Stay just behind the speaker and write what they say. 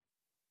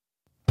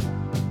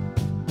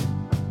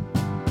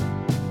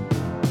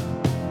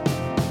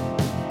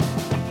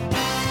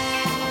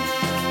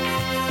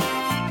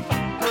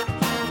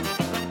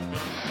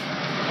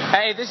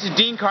this is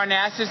Dean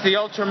Karnassus, the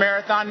Ultra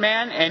Marathon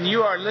Man, and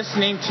you are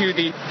listening to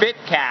the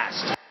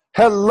Fitcast.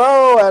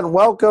 Hello and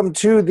welcome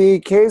to the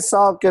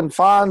K-Salk and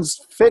Fonz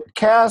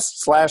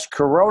Fitcast /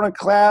 Corona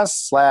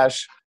Class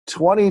 /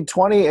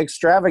 2020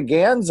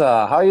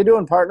 Extravaganza. How you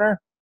doing, partner?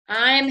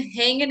 I'm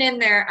hanging in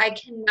there. I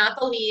cannot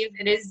believe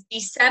it is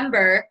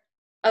December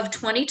of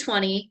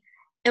 2020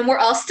 and we're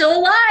all still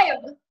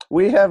alive.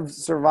 We have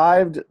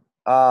survived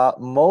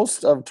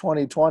most of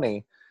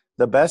 2020,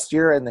 the best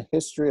year in the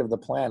history of the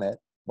planet.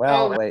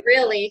 Well, wait.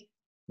 Really?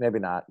 Maybe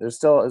not. Is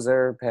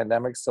there a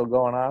pandemic still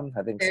going on?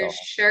 I think there so.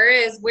 Sure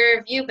is. Where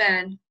have you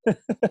been?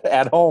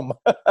 At home.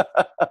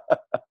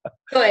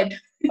 Good.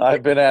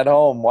 I've been at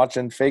home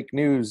watching fake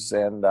news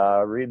and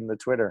reading the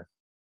Twitter.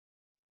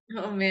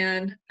 Oh,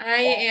 man. I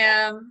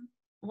am,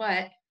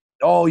 what?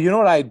 Oh, you know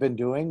what I've been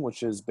doing, which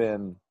has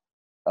been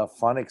a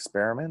fun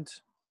experiment?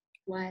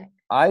 What?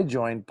 I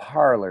joined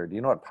Parler. Do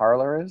you know what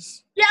Parler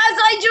is? Yes,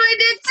 I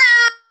joined it too!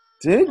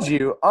 Did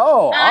you?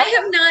 Oh. I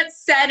have not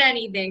said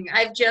anything.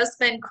 I've just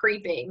been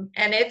creeping,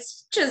 and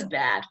it's just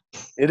bad.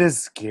 It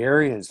is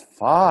scary as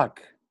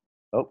fuck.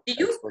 Oh, Do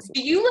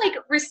you like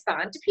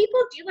respond to people?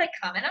 Do you like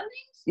comment on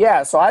things?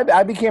 Yeah, so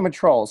I became a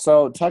troll.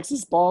 So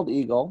Texas Bald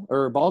Eagle,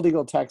 or Bald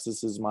Eagle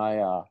Texas is my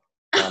oh,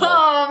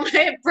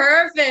 my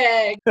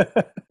perfect.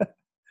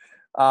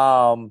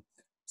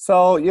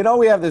 So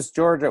we have this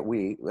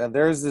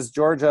there's this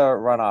Georgia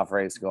runoff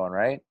race going,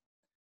 right?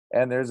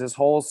 And there's this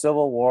whole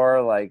civil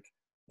war, like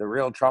the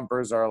real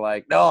Trumpers are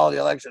like, no, the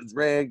election's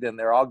rigged, and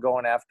they're all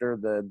going after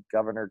the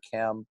Governor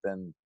Kemp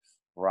and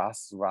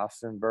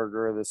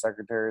Rostenberger, the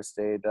Secretary of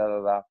State,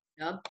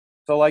 Yep.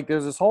 So like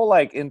there's this whole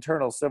like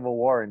internal civil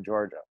war in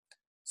Georgia.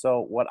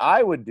 So what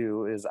I would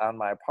do is on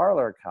my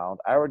Parler account,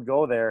 I would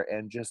go there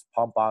and just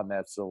pump on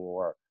that civil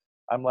war.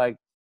 I'm like,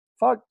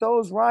 fuck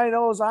those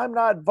rhinos. I'm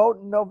not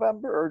voting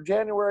November or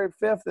January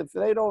 5th. If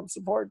they don't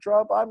support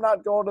Trump, I'm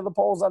not going to the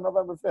polls on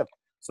November 5th.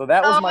 So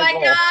that was my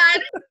goal.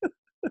 God.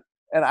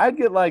 And I'd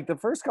get like the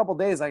first couple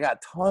days, I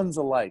got tons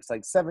of likes,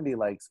 like 70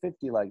 likes,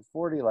 50 likes,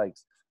 40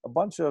 likes, a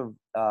bunch of,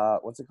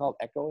 what's it called?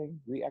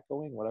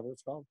 Re-echoing, whatever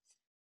it's called.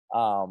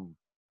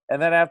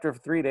 And then after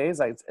 3 days,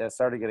 I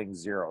started getting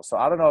 0. So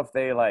I don't know if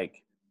they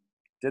like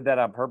did that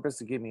on purpose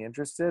to get me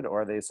interested,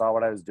 or they saw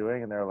what I was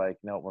doing and they're like,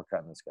 no, we're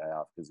cutting this guy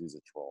off because he's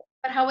a troll.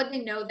 But how would they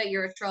know that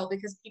you're a troll?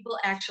 Because people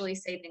actually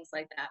say things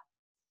like that.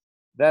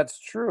 That's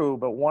true,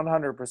 but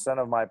 100%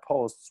 of my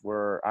posts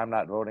were, I'm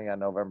not voting on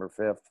November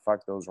 5th,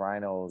 fuck those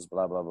rhinos,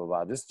 blah, blah, blah,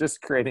 blah.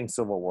 Just creating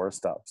Civil War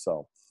stuff.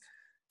 So,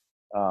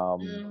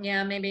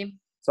 yeah, maybe.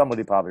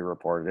 Somebody probably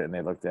reported it and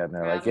they looked at it and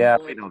they're like, yeah,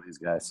 we know these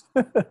guys.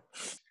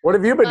 What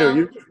have you been doing?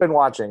 You've just been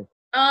watching.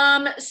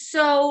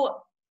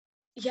 So,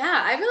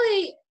 yeah,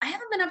 I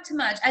haven't been up to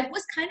much. I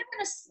was kind of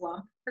in a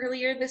slump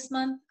earlier this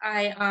month.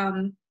 I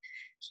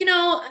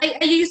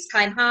use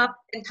Time Hop,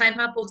 and Time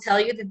Hop will tell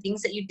you the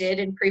things that you did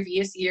in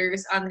previous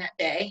years on that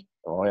day.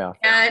 Oh, yeah.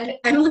 And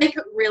I'm like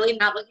really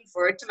not looking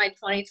forward to my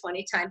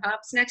 2020 Time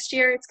Hops next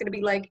year. It's going to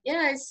be like,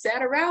 yeah, I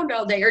sat around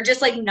all day, or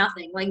just like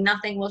nothing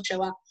will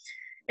show up.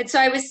 And so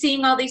I was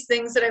seeing all these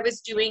things that I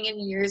was doing in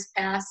years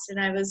past, and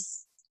I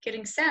was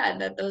getting sad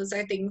that those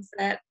are things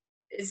that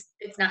it's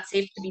not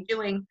safe to be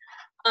doing.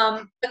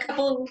 A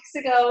couple of weeks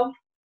ago,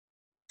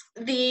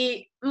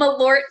 the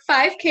Malort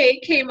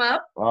 5K came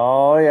up.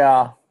 Oh,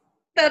 yeah.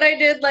 That I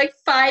did like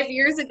 5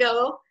 years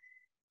ago.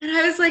 And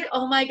I was like,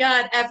 oh my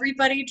God,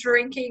 everybody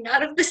drinking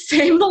out of the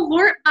same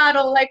Malort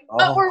bottle. Like,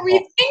 what were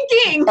we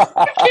thinking? You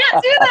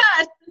can't do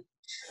that.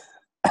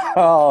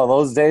 Oh,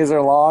 those days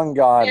are long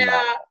gone. Yeah,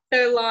 now.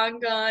 they're long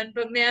gone.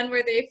 But man,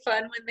 were they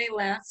fun when they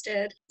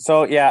lasted.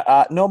 So,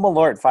 yeah, no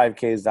Malort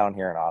 5Ks down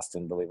here in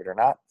Austin, believe it or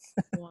not.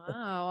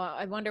 Wow.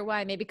 I wonder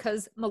why. Maybe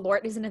because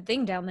Malort isn't a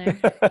thing down there.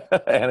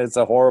 And it's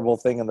a horrible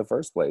thing in the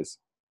first place.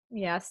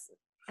 Yes,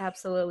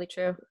 absolutely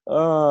true.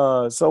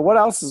 So what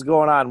else is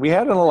going on? We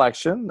had an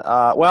election.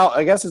 Well,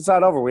 I guess it's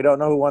not over. We don't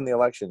know who won the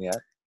election yet.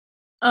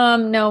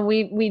 No,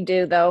 we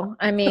do though.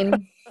 I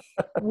mean,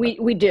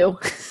 we do.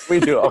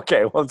 We do.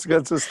 Okay. Well,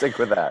 let's stick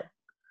with that.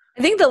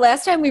 I think the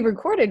last time we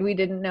recorded, we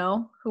didn't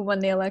know who won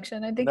the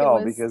election. I think it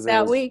was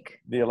that week.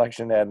 The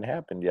election hadn't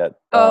happened yet.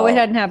 Oh, it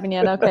hadn't happened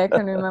yet. Okay, I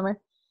couldn't remember.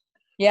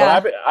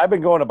 Yeah. But I've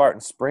been going to Barton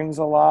Springs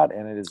a lot,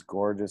 and it is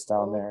gorgeous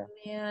down there.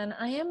 Man,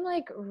 I am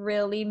like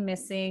really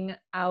missing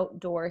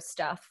outdoor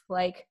stuff.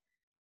 Like,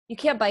 you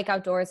can't bike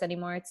outdoors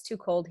anymore. It's too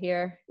cold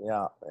here.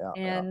 Yeah.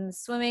 And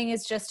swimming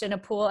is just in a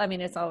pool. I mean,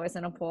 it's always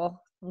in a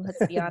pool.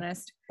 Let's be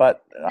honest.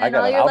 But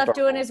all you're left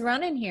doing is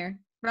running here,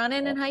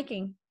 and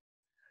hiking.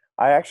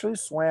 I actually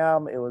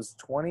swam. It was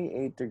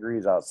 28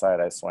 degrees outside.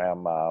 I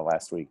swam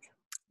last week.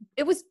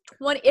 It was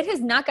 20. It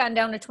has not gotten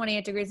down to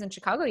 28 degrees in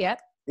Chicago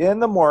yet. In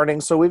the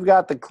morning, so we've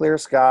got the clear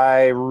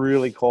sky,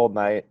 really cold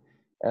night,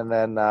 and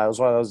then it was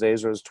one of those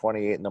days where it was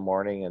 28 in the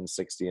morning and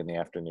 60 in the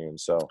afternoon.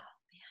 So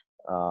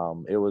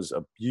it was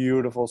a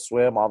beautiful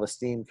swim, all the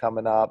steam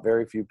coming up,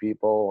 very few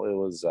people.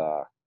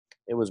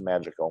 It was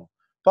magical.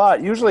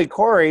 But usually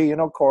Corey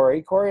and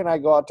I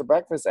go out to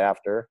breakfast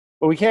after,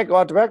 but we can't go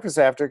out to breakfast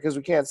after because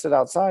we can't sit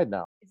outside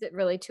now. Is it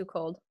really too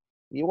cold?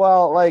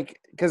 Well, like,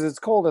 because it's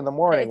cold in the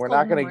morning, It's cold in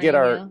the morning,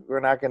 yeah. we're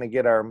not gonna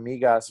get our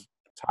migas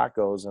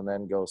tacos and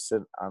then go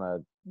sit on a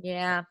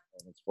Yeah.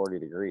 and it's 40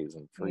 degrees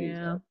and freeze.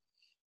 Yeah. Right?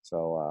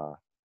 So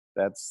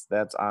that's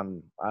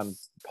on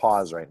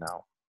pause right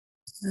now.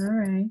 All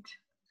right.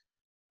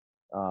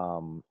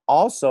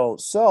 Also,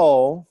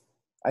 so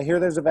I hear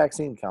there's a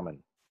vaccine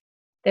coming.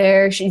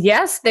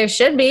 Yes, there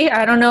should be.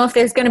 I don't know if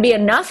there's going to be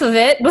enough of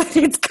it, but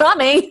it's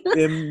coming.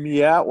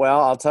 Yeah,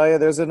 well, I'll tell you,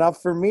 there's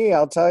enough for me.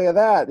 I'll tell you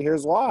that.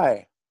 Here's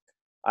why.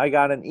 I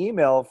got an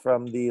email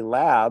from the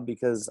lab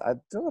because I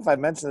don't know if I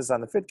mentioned this on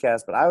the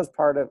fitcast, but I was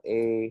part of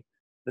the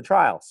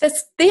trials.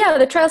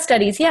 The trial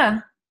studies.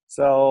 Yeah.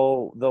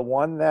 So the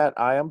one that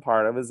I am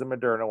part of is the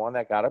Moderna one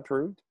that got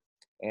approved.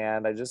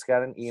 And I just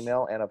got an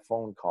email and a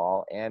phone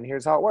call. And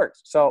here's how it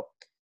works. So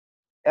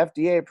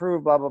FDA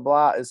approved, blah, blah,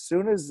 blah. As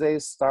soon as they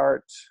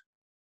start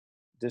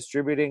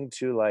distributing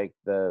to like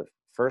the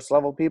first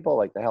level people,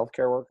 like the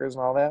healthcare workers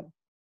and all that,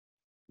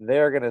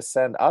 they're going to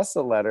send us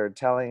a letter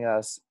telling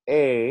us,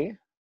 A,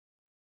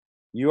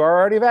 you are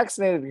already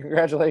vaccinated,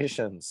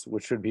 congratulations,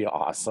 which would be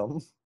awesome.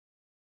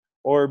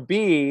 Or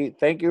B,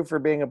 thank you for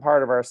being a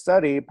part of our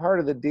study. Part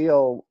of the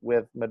deal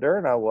with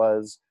Moderna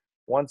was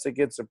once it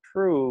gets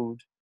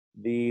approved,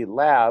 the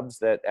labs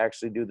that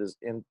actually do this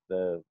in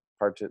the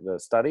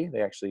study,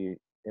 they actually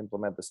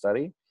implement the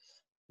study,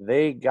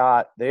 they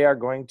are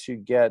going to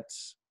get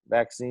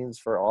vaccines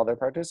for all their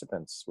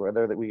participants,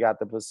 whether that we got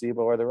the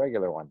placebo or the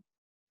regular one.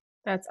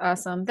 That's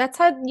awesome. That's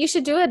how you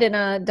should do it in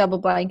a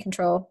double-blind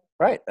control.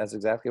 Right. That's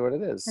exactly what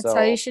it is. That's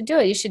how you should do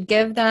it. You should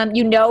give them,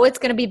 it's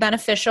going to be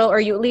beneficial, or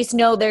you at least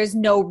know there's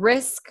no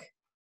risk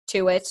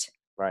to it.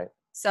 Right.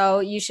 So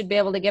you should be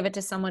able to give it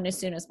to someone as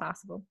soon as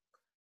possible.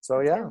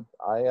 So yeah,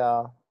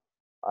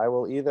 I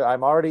will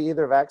I'm already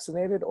either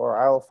vaccinated or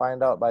I will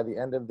find out by the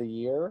end of the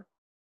year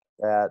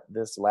that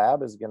this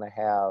lab is going to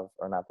have,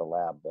 or not the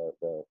lab,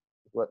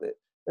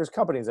 there's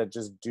companies that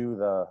just do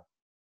the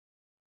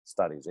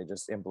studies. They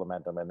just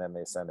implement them and then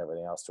they send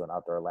everything else to an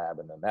outdoor lab,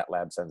 and then that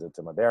lab sends it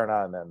to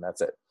Moderna, and then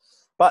that's it.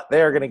 But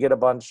they are going to get a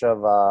bunch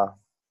of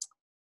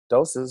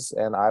doses,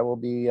 and I will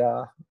be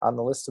on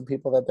the list of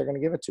people that they're going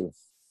to give it to.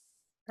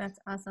 That's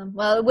awesome.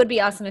 Well, it would be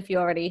awesome if you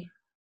already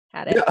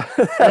had it.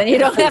 Yeah. So then you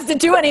don't have to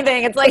do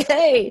anything. It's like,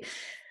 hey.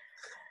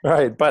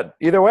 Right. But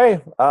either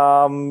way,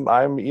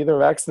 I'm either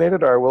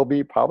vaccinated or I will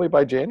be probably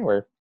by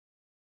January.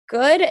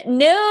 Good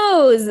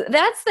news.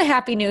 That's the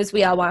happy news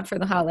we all want for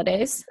the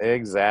holidays.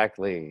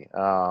 Exactly.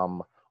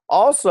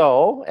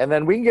 Also, and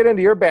then we can get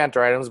into your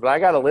banter items, but I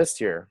got a list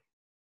here.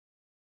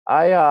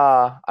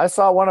 I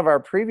saw one of our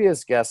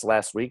previous guests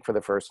last week for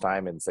the first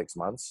time in 6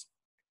 months.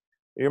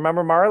 You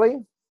remember Marley?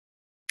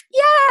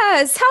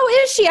 Yes. How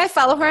is she? I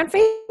follow her on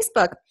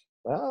Facebook.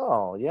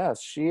 Oh,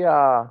 yes.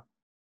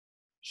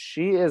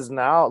 She is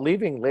now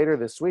leaving later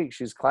this week.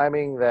 She's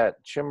climbing that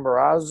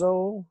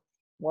Chimborazo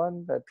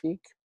one, that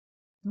peak.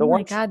 Oh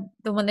my God,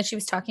 the one that she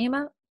was talking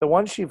about? The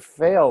one she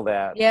failed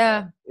at.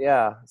 Yeah.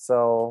 Yeah.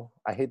 So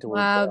I hate to.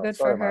 Wow, good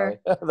for her.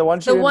 The one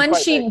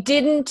she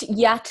didn't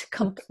yet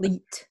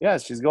complete. Yeah,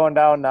 she's going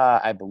down,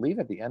 I believe,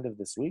 at the end of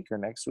this week or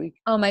next week.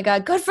 Oh my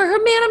God, good for her,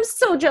 man! I'm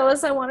so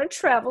jealous. I want to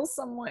travel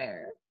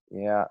somewhere.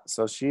 Yeah,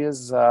 so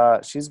she's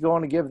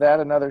going to give that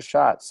another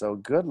shot. So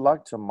good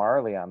luck to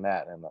Marley on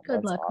that. And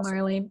good luck, awesome.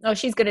 Marley. Oh,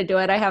 she's gonna do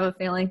it. I have a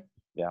feeling.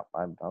 Yeah,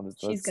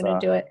 she's gonna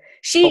do it.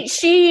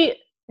 She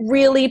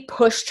really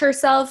pushed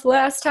herself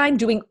last time,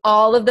 doing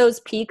all of those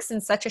peaks in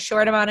such a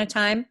short amount of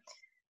time.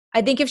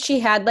 I think if she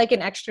had like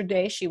an extra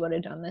day, she would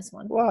have done this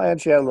one. Well,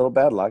 and she had a little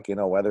bad luck.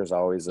 Weather's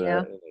always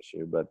an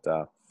issue,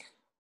 but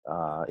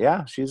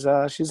yeah, she's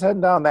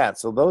heading down that.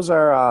 So those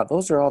are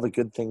all the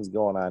good things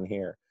going on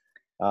here.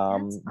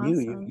 Awesome.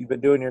 You've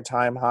been doing your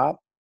time hop,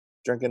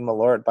 drinking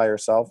Malort by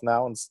yourself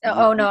now.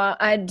 Oh no,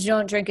 I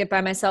don't drink it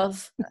by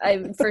myself.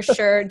 I for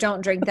sure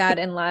don't drink that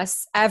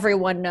unless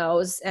everyone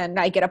knows and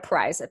I get a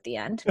prize at the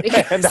end.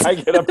 And I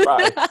get a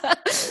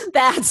prize.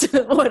 That's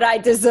what I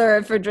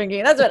deserve for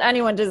drinking. That's what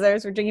anyone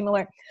deserves for drinking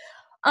Malort.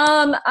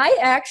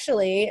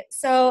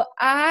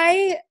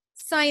 I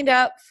signed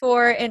up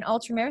for an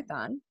ultra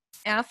marathon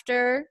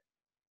after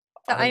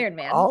the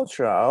Ironman.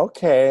 Ultra,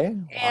 okay.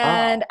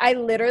 And I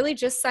literally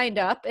just signed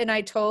up and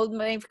I told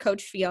my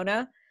coach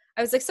Fiona,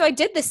 I was like, so I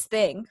did this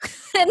thing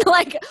and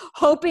like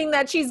hoping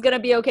that she's going to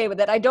be okay with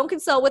it. I don't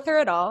consult with her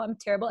at all. I'm a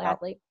terrible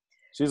athlete.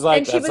 She's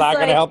like, that's not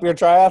going to help your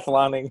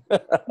triathloning.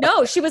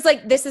 No, she was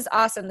like, this is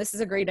awesome. This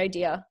is a great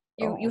idea.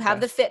 You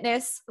have the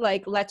fitness,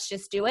 like, let's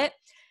just do it.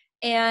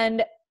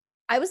 And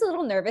I was a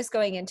little nervous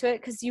going into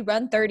it because you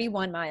run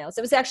 31 miles.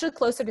 It was actually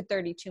closer to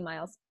 32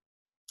 miles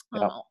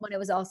when it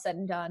was all said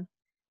and done.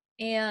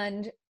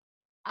 And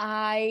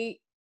I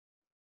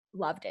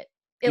loved it.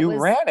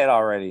 You ran it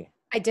already.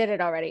 I did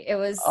it already. It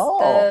was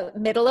the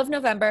middle of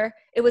November.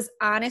 It was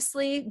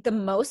honestly the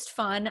most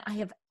fun I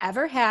have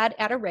ever had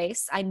at a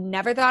race. I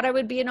never thought I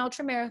would be an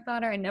ultra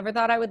marathoner. I never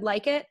thought I would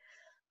like it.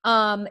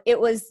 It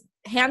was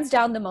hands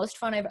down the most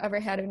fun I've ever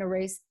had in a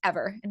race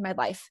ever in my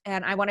life.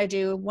 And I want to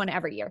do one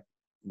every year.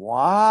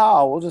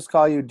 Wow. We'll just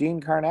call you Dean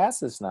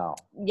Carnassus now.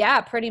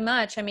 Yeah, pretty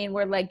much. I mean,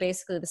 we're like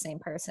basically the same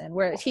person.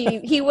 Where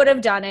he would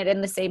have done it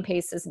in the same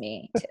pace as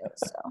me too.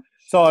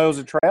 So it was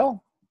a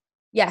trail?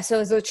 Yeah, so it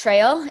was a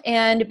trail.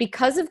 And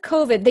because of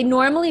COVID, they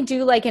normally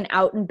do like an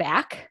out and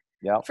back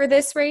for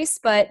this race,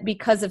 but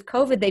because of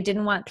COVID, they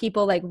didn't want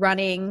people like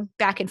running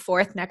back and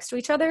forth next to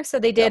each other. So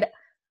they did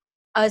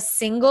a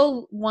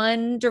single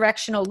one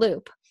directional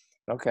loop.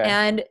 Okay.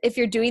 And if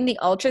you're doing the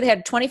ultra, they had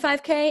a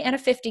 25K and a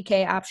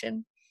 50K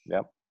option.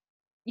 Yep.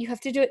 You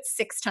have to do it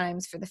 6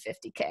 times for the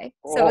 50K.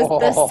 So it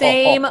was the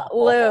same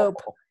loop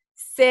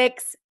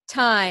 6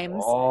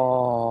 times.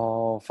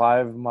 Oh,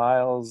 5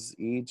 miles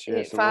each.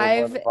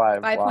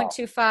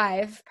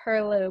 5.25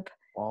 per loop.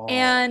 Oh.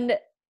 And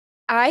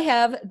I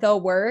have the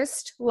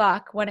worst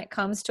luck when it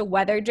comes to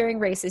weather during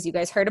races. You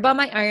guys heard about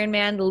my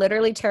Ironman,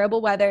 literally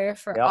terrible weather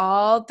for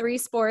all 3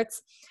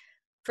 sports.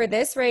 For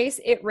this race,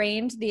 it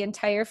rained the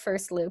entire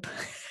first loop.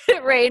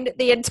 It rained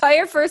the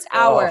entire first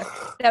hour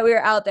that we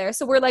were out there.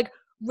 So we're like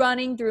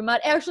running through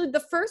mud. Actually,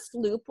 the first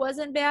loop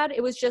wasn't bad.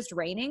 It was just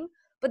raining.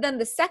 But then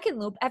the second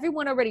loop,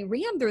 everyone already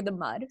ran through the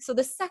mud. So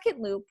the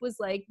second loop was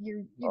like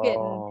you're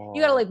getting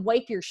you gotta like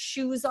wipe your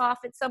shoes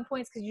off at some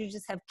points because you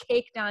just have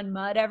caked on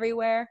mud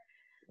everywhere.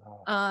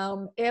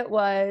 It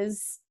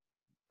was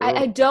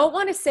I don't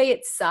want to say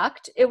it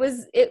sucked. It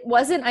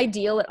wasn't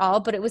ideal at all,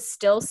 but it was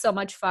still so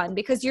much fun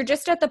because you're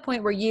just at the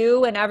point where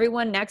you and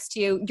everyone next to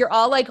you, you're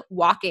all like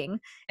walking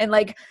and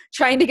like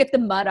trying to get the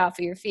mud off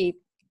of your feet.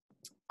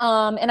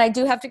 And I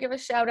do have to give a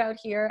shout out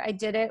here. I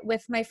did it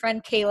with my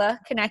friend Kayla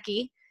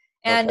Konecki,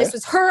 and this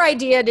was her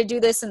idea to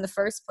do this in the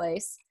first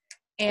place.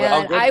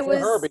 And good for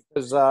her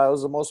because it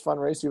was the most fun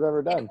race you've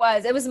ever done.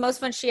 It was the most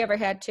fun she ever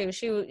had too.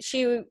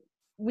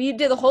 We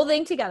did the whole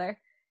thing together.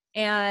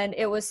 And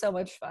it was so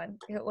much fun.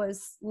 It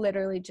was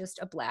literally just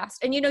a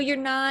blast. And you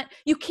can't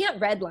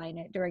redline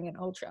it during an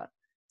ultra.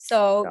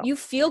 So you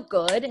feel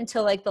good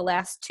until like the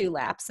last 2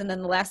 laps. And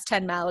then the last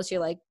 10 miles,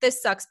 you're like,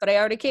 this sucks, but I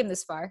already came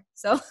this far.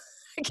 So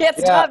I can't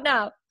stop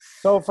now.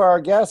 So for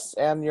our guests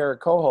and your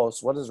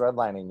co-hosts, what does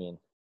redlining mean?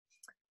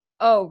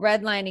 Oh,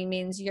 redlining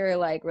means you're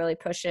like really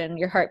pushing.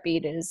 Your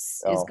heartbeat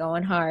is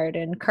going hard,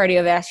 and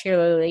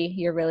cardiovascularly,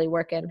 you're really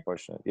working.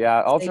 Pushing.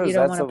 Yeah, ultras,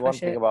 that's the one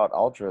thing about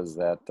ultras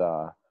that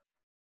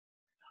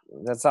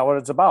that's not what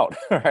it's about,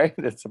 right?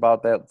 It's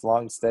about that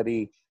long,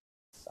 steady,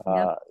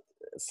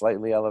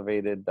 slightly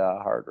elevated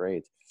heart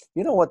rate.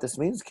 You know what this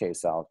means,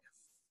 K-Sal?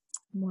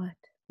 What?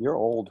 You're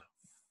old.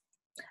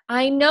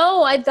 I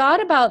know. I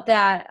thought about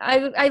that.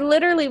 I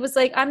literally was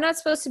like, I'm not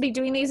supposed to be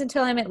doing these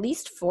until I'm at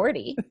least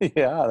 40.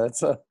 Yeah,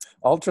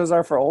 ultras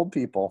are for old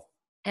people.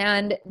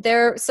 And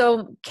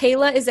so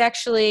Kayla is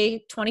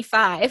actually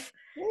 25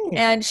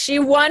 and she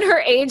won her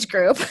age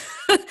group,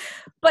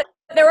 but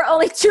there were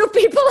only 2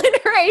 people in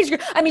her age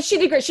group. I mean, she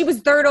did great. She was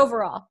 3rd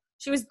overall.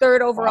 She was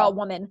 3rd overall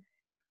woman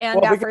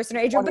and got first in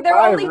her age group, but there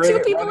were only 2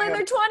 people in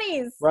their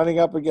 20s. Running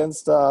up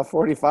against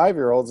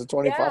 45-year-olds, a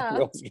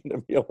 25-year-old's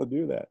going to be able to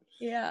do that.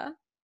 Yeah.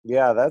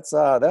 Yeah, that's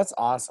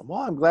awesome. Well,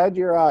 I'm glad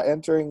you're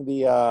entering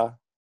the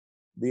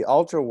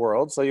ultra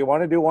world. So you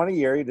want to do one a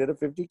year. You did a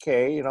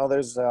 50K. You know,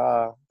 there's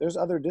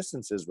other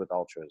distances with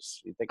ultras.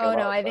 You think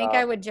no, I think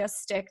I would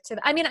just stick to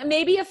I mean,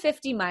 maybe a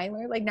 50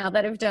 miler. Like now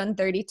that I've done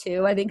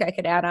 32, I think I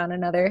could add on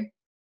another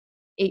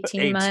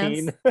 18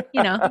 miles.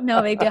 You know,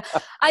 no big deal.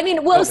 I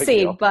mean, we'll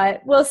see.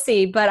 But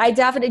I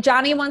definitely,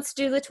 Johnny wants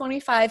to do the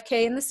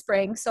 25K in the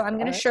spring, so I'm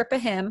going to Sherpa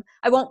him.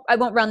 I won't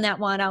run that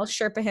one. I'll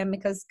Sherpa him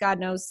because God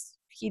knows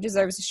he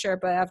deserves a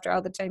Sherpa after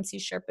all the times he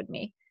Sherpa'd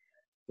me.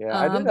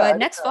 Yeah, but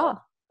next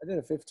fall. I did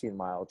a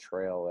 15-mile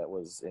trail that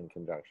was in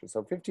conjunction.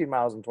 So 15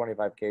 miles and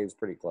 25K is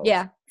pretty close.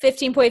 Yeah,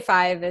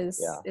 15.5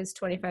 is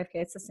 25K.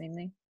 It's the same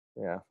thing.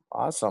 Yeah,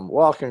 awesome.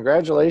 Well,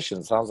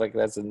 congratulations. Sounds like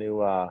that's a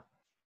new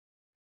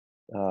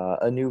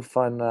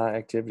fun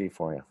activity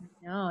for you.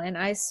 No, and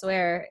I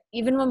swear,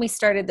 even when we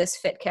started this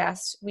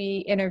fitcast,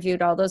 we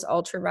interviewed all those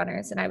ultra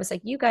runners, and I was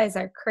like, "You guys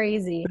are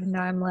crazy," and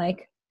now I'm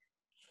like,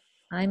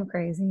 "I'm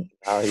crazy."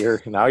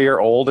 Now you're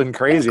old and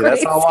crazy.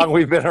 That's how long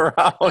we've been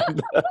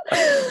around.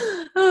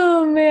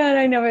 Oh man,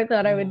 I never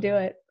thought I would do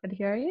it, but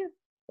here I am.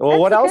 Well,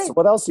 what else?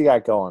 What else you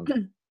got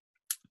going?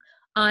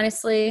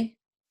 Honestly,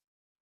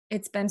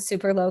 it's been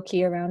super low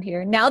key around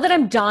here. Now that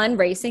I'm done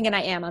racing, and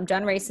I'm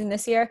done racing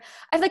this year,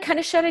 I've like kind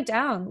of shut it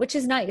down, which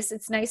is nice.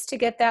 It's nice to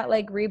get that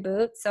like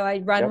reboot. So I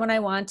run when I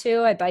want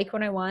to. I bike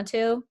when I want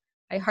to.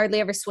 I hardly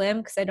ever swim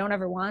because I don't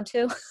ever want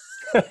to.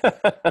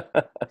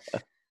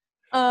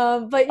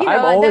 But you know,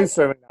 I'm always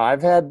swimming.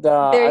 I've had.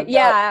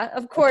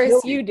 Of course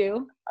Achilles. You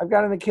do. I've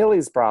got an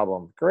Achilles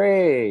problem.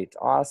 Great,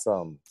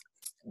 awesome.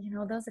 You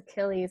know those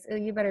Achilles.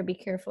 You better be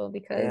careful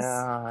because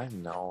I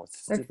know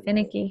they're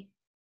finicky.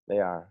 They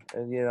are,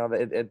 and you know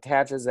it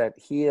attaches that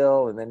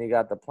heel, and then you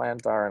got the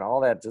plantar, and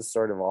all that just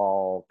sort of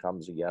all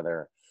comes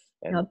together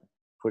and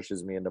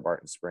pushes me into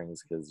Barton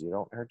Springs because you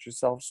don't hurt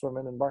yourself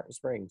swimming in Barton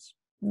Springs.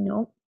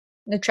 Nope.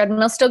 The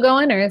treadmill's still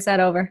going, or is that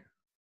over?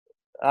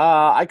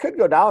 I could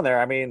go down there.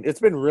 I mean, it's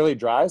been really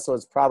dry, so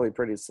it's probably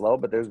pretty slow,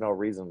 but there's no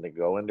reason to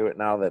go into it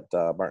now that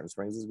Barton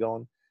Springs is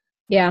going.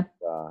 Yeah.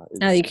 Now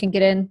that you can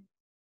get in.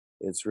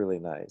 It's really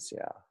nice.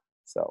 Yeah.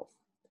 So,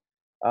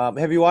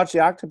 have you watched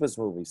the Octopus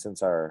movie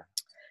since our?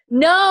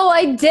 No,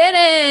 I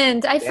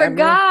didn't. I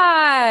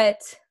forgot.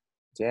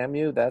 Damn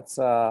you! That's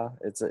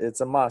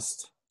it's a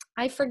must.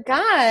 I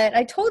forgot.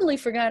 I totally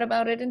forgot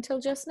about it until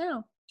just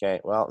now.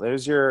 Okay. Well,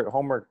 there's your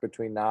homework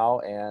between now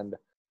and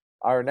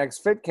our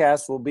next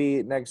Fitcast will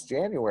be next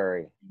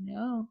January.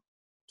 No.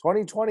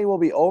 2020 will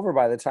be over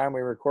by the time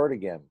we record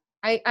again.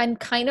 I'm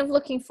kind of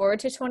looking forward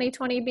to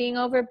 2020 being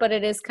over, but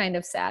it is kind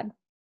of sad.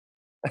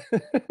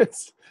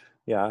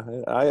 Yeah,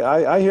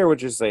 I hear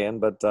what you're saying,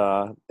 but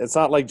it's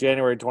not like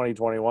January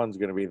 2021 is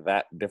going to be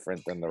that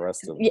different than the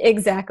rest of them.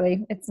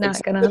 Exactly. It's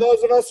not going to. For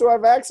those of us who are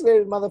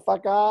vaccinated,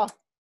 motherfucker.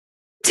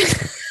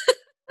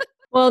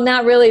 Well,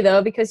 not really,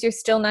 though, because you're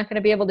still not going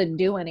to be able to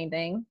do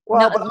anything.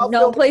 Well,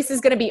 no place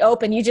is going to be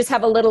open. You just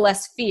have a little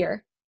less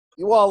fear.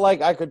 Well,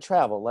 like I could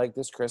travel. Like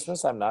this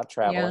Christmas, I'm not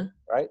traveling,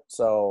 right?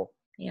 So,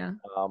 yeah.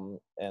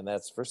 And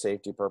that's for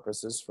safety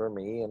purposes for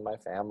me and my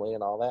family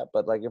and all that.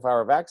 But like if I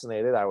were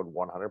vaccinated, I would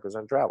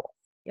 100% travel.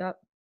 Yep.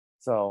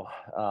 So,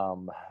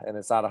 and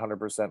it's not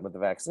 100% with the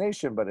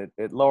vaccination, but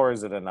it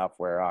lowers it enough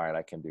where, all right,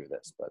 I can do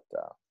this. But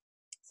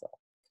so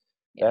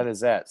that is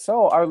that.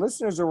 So our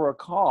listeners will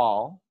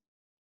recall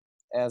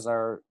as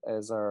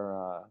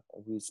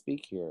we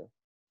speak here,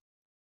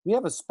 we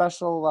have a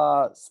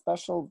special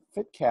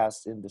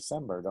Fitcast in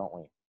December, don't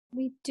we?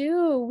 We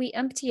do. We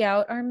empty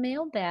out our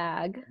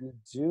mailbag. We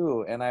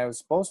do. And I was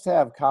supposed to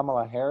have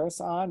Kamala Harris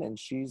on, and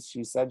she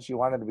said she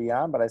wanted to be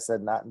on, but I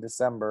said not in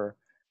December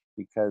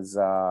because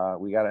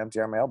we got to empty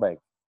our mailbag.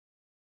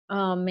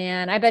 Oh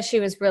man, I bet she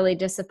was really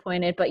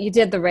disappointed, but you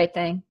did the right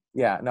thing.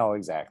 Yeah, no,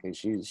 exactly.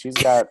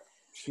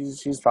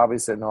 She's probably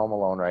sitting home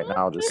alone right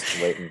now,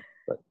 just waiting.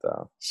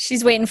 But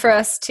she's waiting for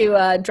us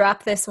to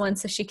drop this one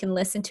so she can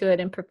listen to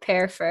it and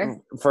prepare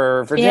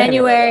for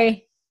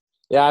January.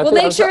 Yeah, we'll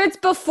make sure it's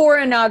before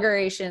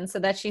inauguration so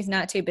that she's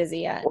not too busy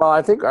yet. Well,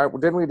 I think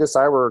didn't we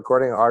decide we're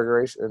recording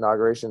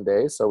inauguration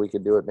day so we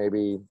could do it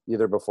maybe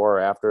either before or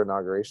after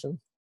inauguration?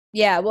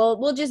 Yeah,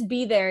 we'll just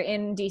be there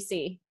in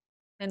DC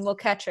and we'll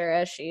catch her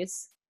as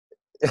she's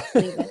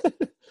leaving.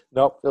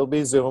 Nope, it'll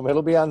be Zoom.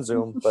 It'll be on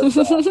Zoom.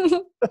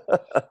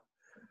 But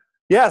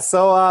yeah,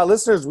 so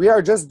listeners, we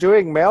are just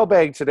doing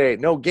mailbag today.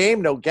 No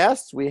game, no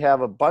guests. We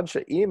have a bunch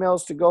of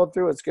emails to go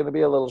through. It's going to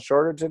be a little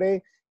shorter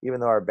today, even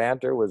though our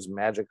banter was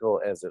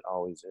magical as it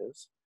always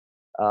is.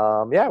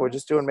 Yeah, we're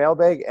just doing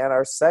mailbag and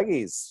our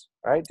seggies,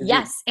 right?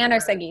 And our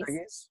seggies.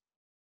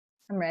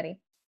 I'm ready.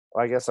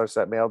 Well, I guess our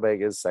set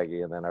mailbag is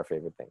seggy and then our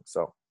favorite thing.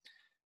 So,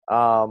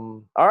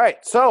 all right.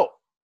 So,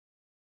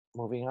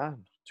 moving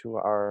on to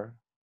our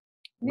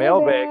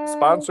mailbag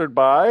sponsored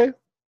by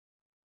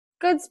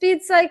Good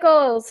Speed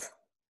Cycles.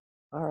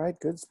 All right,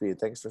 Good Speed.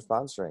 Thanks for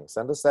sponsoring.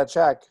 Send us that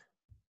check.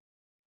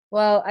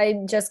 Well,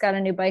 I just got a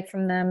new bike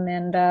from them,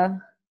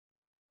 and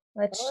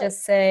let's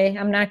just say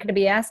I'm not going to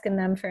be asking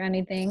them for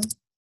anything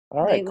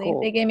lately.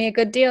 Cool. They gave me a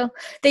good deal.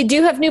 They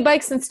do have new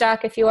bikes in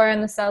stock if you are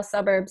in the south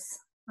suburbs.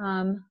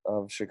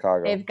 Of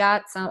Chicago. They've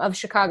got some of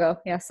Chicago.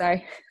 Yeah,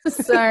 sorry.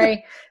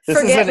 Sorry. This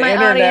is an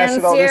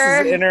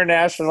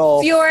international.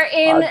 If you're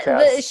in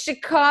the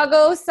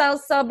Chicago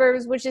south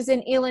suburbs, which is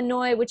in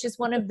Illinois, which is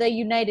one of the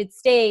United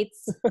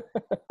States,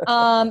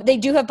 they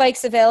do have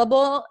bikes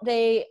available.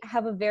 They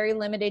have a very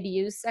limited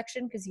used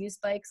section because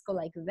used bikes go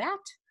like that.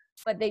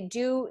 But they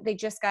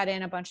just got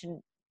in a bunch of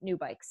new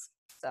bikes.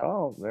 So.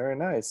 Oh, very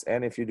nice.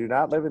 And if you do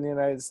not live in the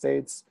United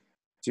States,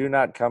 do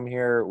not come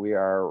here. We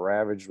are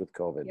ravaged with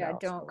COVID. Yeah,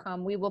 don't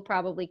come. We will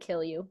probably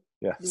kill you.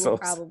 Yeah, you will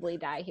probably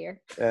die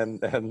here.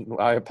 And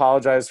I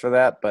apologize for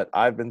that, but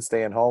I've been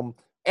staying home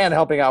and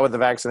helping out with the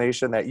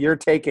vaccination that you're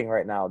taking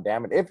right now.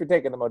 Damn it, if you're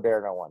taking the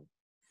Moderna one.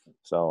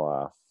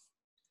 So,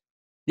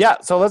 yeah.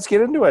 So let's get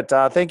into it.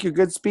 Thank you,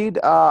 Good Speed.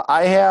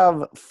 I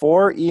have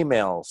 4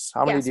 emails.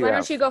 How many do you have? Why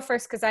don't you go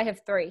first? Because I have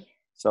 3.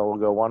 So we'll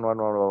go 1, 1, 1,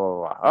 blah,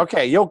 blah, blah.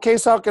 Okay. Yo,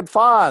 K-Salk and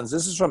Fonz.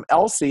 This is from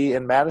Elsie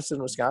in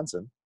Madison,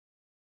 Wisconsin.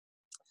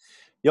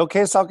 Yo,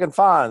 K-Salk and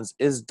Fonz,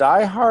 is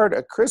Die Hard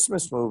a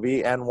Christmas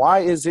movie, and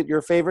why is it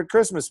your favorite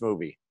Christmas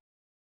movie?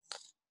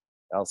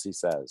 Elsie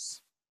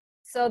says.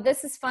 So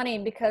this is funny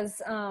because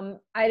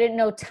I didn't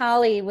know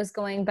Tali was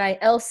going by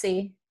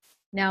Elsie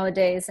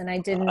nowadays, and I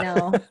didn't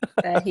know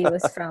that he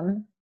was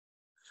from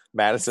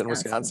Madison,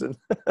 Wisconsin.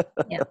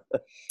 Yeah.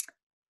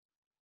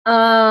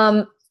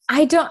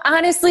 I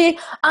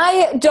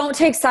don't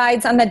take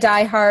sides on the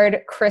Die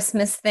Hard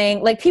Christmas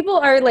thing. Like, people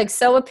are like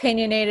so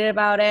opinionated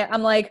about it.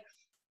 I'm like,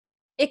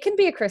 it can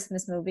be a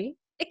Christmas movie.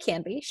 It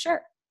can be,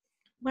 sure.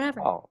 Whatever.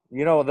 Oh,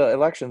 the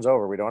election's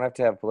over. We don't have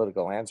to have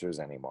political answers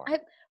anymore.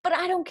 But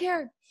I don't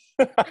care.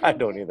 I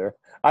don't either.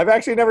 I've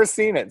actually never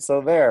seen it,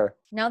 so there.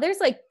 Now there's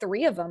like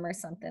 3 of them or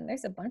something.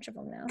 There's a bunch of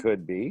them now.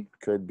 Could be.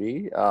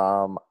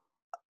 Well,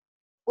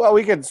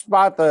 we could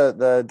spot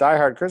the Die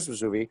Hard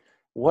Christmas movie.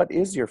 What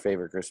is your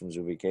favorite Christmas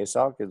movie,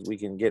 K-Salk? Because we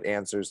can get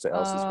answers to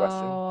Elsie's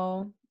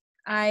question.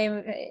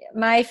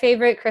 My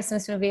favorite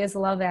Christmas movie is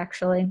Love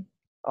Actually.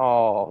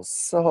 Oh,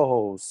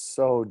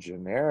 so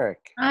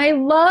generic. I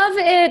love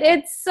it.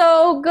 It's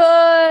so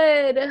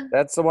good.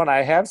 That's the one.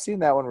 I have seen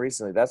that one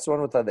recently. That's the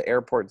one with the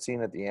airport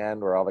scene at the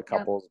end where all the Yep.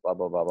 couples, blah,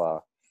 blah, blah, blah.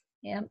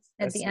 Yep. At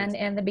That's the end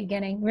and the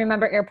beginning.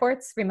 Remember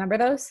airports? Remember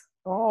those?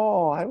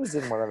 Oh, I was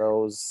in one of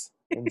those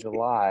in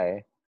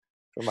July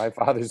for my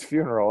father's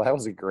funeral. That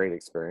was a great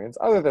experience.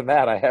 Other than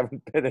that, I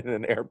haven't been in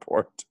an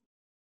airport.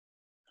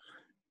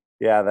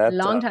 Yeah,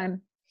 Long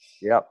time.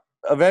 yep.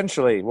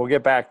 Eventually, we'll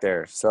get back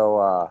there.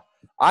 So,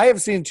 I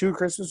have seen 2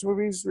 Christmas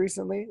movies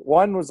recently.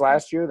 One was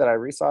last year that I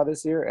resaw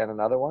this year, and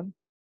another one.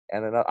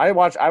 And another, I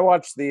watch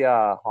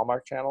the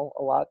Hallmark Channel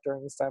a lot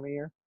during this time of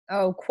year.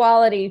 Oh,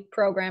 quality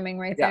programming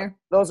right Yeah, there.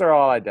 those are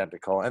all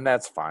identical, and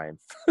that's fine.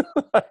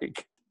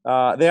 Like,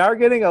 they are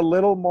getting a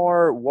little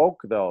more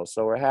woke though,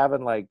 so we're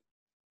having like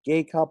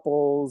gay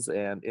couples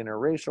and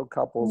interracial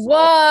couples.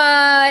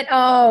 What?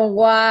 Oh,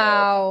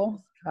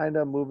 wow. Kind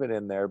of moving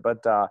in there,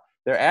 but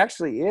there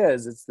actually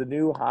is. It's the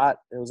new hot.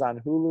 It was on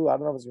Hulu. I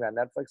don't know if it's on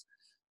Netflix,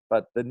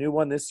 but the new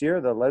one this year,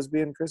 the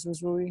lesbian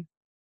Christmas movie.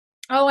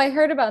 Oh, I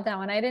heard about that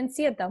one. I didn't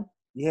see it though.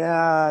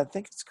 Yeah, I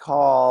think it's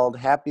called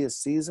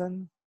Happiest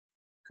Season.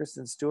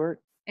 Kristen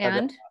Stewart.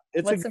 And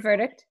what's the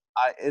verdict?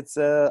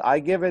 I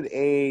give it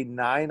a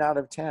 9 out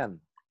of 10.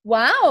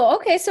 Wow.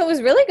 Okay, so it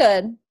was really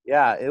good.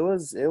 Yeah, it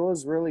was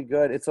really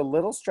good. It's a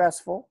little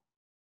stressful,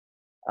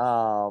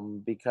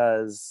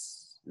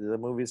 because the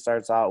movie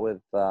starts out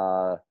with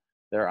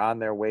they're on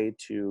their way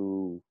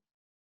to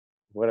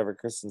whatever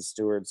Kristen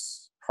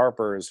Stewart's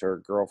Harper is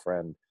her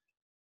girlfriend,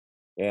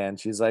 and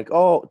she's like,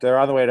 oh, they're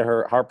on the way to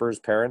her Harper's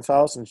parents'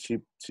 house, and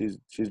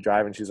she's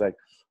driving. She's like,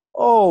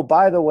 oh,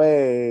 by the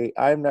way,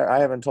 I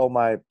haven't told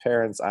my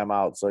parents I'm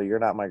out, so you're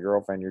not my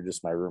girlfriend. You're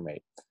just my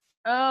roommate.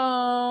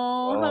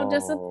 Oh, how And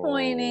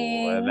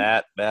disappointing.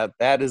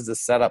 that is the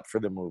setup for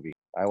the movie.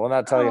 I will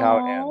not tell you how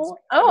it ends.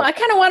 Oh, I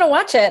kind of want to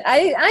watch it.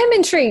 I'm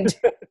intrigued.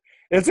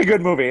 It's a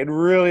good movie. It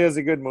really is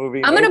a good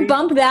movie. I'm going to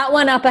bump that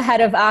one up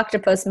ahead of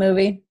Octopus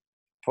movie.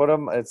 Put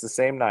them. It's the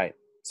same night.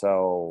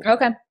 So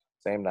okay.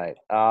 Same night.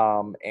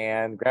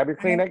 And grab your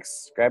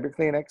Kleenex. Grab your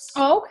Kleenex.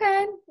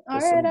 Okay. All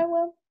right, I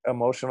will.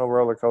 Emotional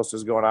roller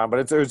coasters going on, but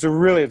it's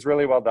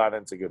really well done.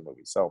 And it's a good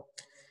movie. So,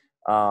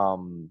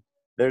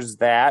 there's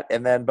that,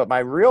 and then, but my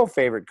real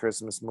favorite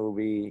Christmas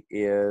movie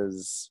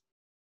is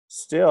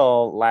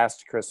still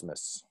Last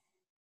Christmas.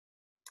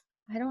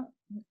 I don't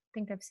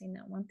think I've seen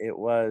that one. It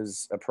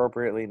was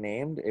appropriately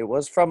named. It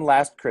was from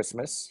Last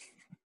Christmas,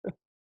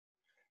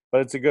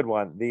 but it's a good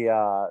one.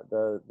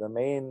 The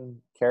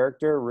main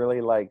character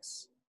really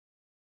likes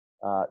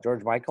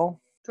George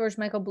Michael. George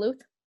Michael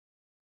Bluth?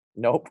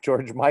 Nope,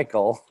 George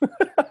Michael.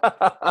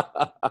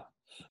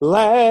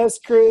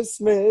 Last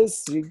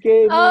Christmas, you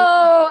gave me.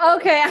 Oh,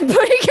 okay. I'm putting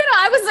it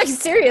on. I was like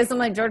serious. I'm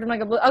like George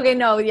Michael Bluth. Okay,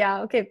 no,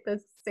 yeah. Okay,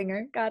 the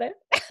singer. Got it.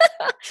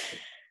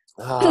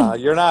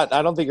 You're not.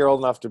 I don't think you're old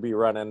enough to be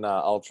running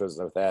ultras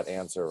with that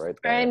answer right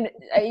there. And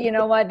you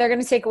know what? They're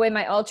going to take away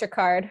my ultra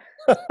card.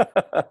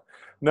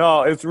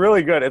 No, it's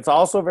really good. It's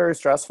also very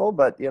stressful,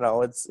 but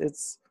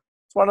it's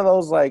one of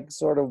those like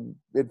sort of.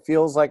 It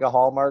feels like a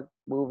Hallmark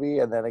movie,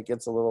 and then it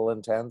gets a little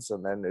intense,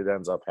 and then it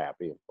ends up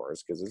happy, of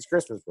course, because it's a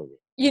Christmas movie.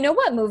 You know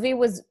what movie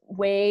was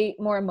way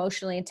more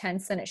emotionally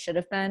intense than it should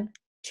have been?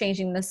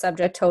 Changing the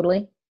subject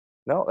totally.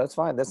 No, that's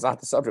fine. That's not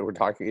the subject we're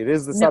talking. It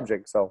is the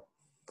subject, so.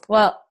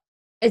 Well,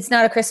 it's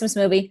not a Christmas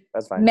movie.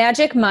 That's fine.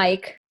 Magic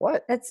Mike.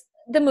 What? That's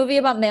the movie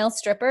about male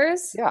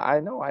strippers. Yeah,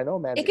 I know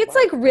Magic It gets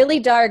Mike. like really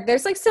dark.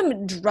 There's like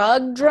some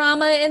drug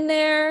drama in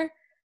there.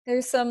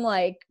 There's some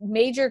like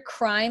major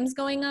crimes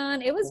going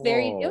on. It was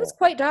it was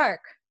quite dark.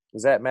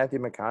 Is that Matthew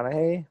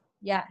McConaughey?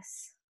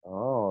 Yes.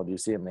 Oh, do you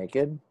see him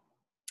naked?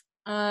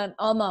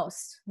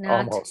 Almost.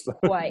 Not Almost.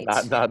 quite.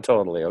 not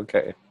totally.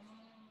 Okay.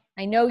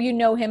 I know you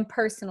know him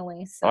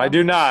personally. So. I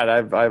do not.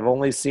 I've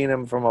only seen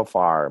him from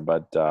afar,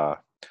 but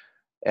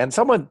and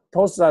someone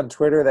posted on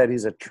Twitter that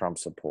he's a Trump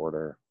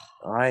supporter.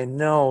 I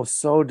know,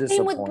 so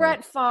disappointing. Same with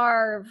Brett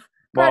Favre.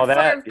 Well,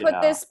 Brett Favre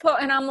put this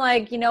and I'm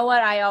like, you know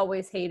what? I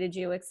always hated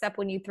you, except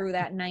when you threw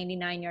that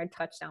 99-yard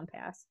touchdown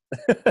pass.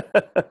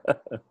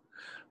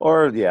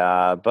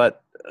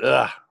 But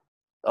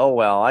oh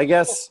well. I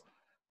guess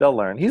they'll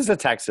learn. He's a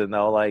Texan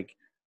though. Like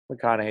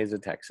McConaughey's a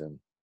Texan.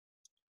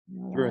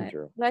 Through and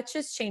through. Let's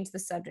just change the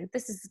subject.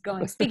 This is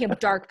going. Speaking of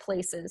dark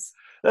places,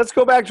 let's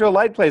go back to a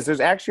light place. There's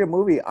actually a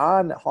movie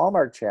on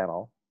Hallmark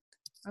Channel.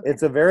 Okay.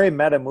 It's a very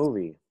meta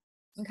movie.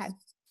 Okay.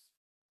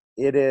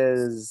 It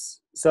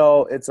is.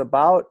 So it's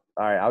about.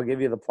 All right, I'll give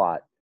you the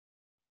plot.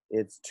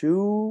 It's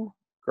 2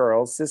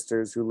 girls,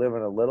 sisters, who live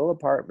in a little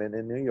apartment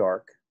in New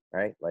York.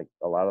 Right, like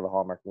a lot of the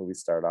Hallmark movies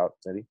start out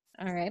city.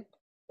 All right.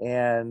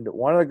 And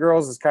one of the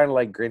girls is kind of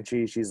like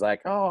Grinchy. She's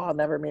like, oh, I'll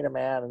never meet a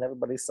man and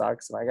everybody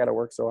sucks and I got to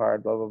work so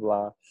hard, blah, blah,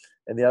 blah.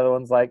 And the other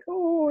one's like,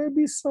 oh, it'd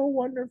be so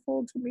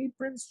wonderful to meet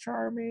Prince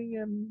Charming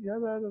and blah,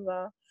 blah, blah,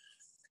 blah.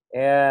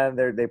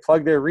 And they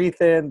plug their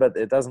wreath in, but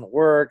it doesn't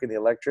work, and the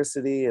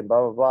electricity and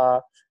blah, blah,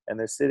 blah. And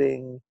they're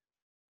sitting,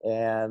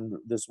 and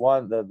this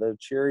one, the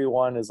cheery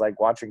one is like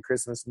watching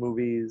Christmas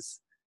movies.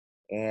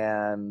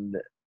 And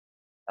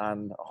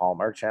on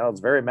Hallmark Channel. It's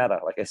very meta,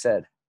 like I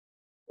said.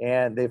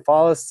 And they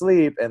fall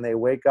asleep and they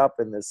wake up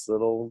in this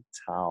little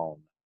town.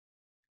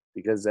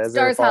 Because as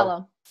Stars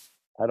Hollow.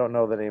 I don't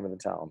know the name of the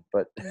town,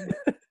 but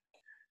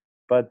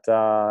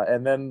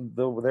and then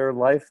their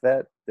life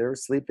that they're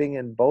sleeping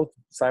and both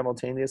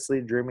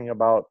simultaneously dreaming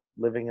about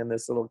living in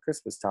this little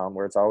Christmas town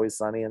where it's always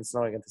sunny and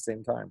snowing at the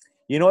same time.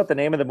 You know what the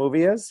name of the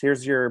movie is?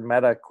 Here's your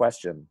meta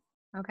question.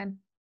 Okay.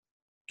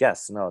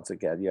 Guess. No, it's a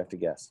guess. You have to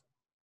guess.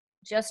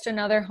 Just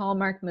another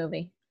Hallmark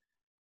movie.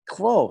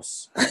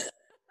 Close.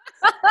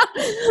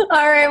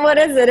 All right, what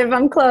is it if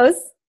I'm close?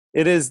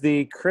 It is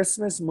the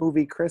Christmas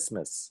movie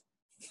Christmas.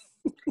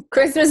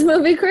 Christmas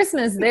movie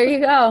Christmas. There you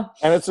go.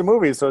 And it's a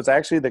movie, so it's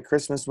actually the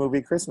Christmas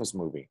movie Christmas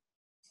movie.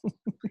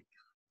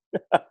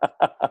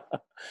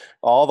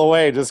 All the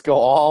way, just go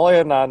all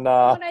in on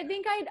But I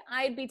think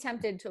I'd be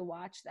tempted to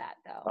watch that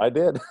though. I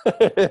did.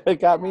 It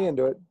got me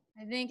into it.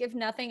 I think if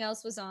nothing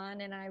else was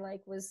on and I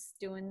was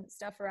doing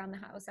stuff around the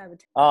house, I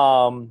would.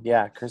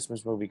 Yeah,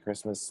 Christmas movie.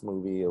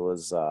 It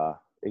was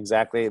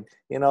exactly,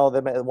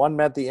 the one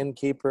met the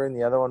innkeeper and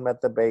the other one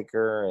met the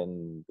baker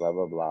and blah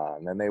blah blah.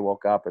 And then they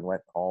woke up and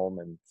went home,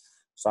 and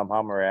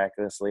somehow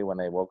miraculously, when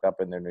they woke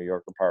up in their New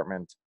York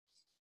apartment,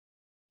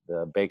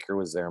 the baker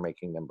was there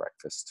making them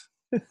breakfast.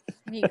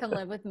 You come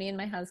live with me and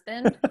my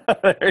husband.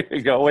 There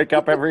you go. Wake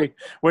up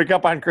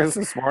on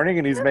Christmas morning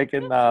and he's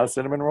making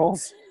cinnamon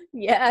rolls.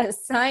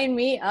 Yes, sign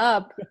me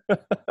up.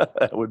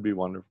 That would be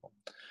wonderful.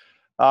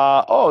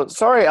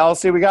 Sorry,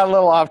 Elsie, we got a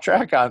little off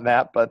track on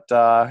that, but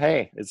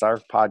hey, it's our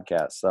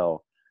podcast,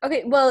 so.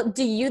 Okay, well,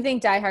 do you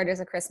think Die Hard is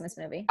a Christmas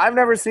movie? I've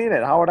never seen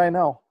it. How would I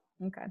know?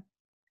 Okay.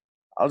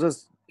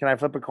 Can I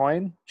flip a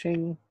coin?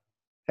 Ching.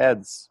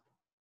 Heads.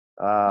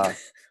 What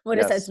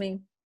yes. does that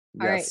mean?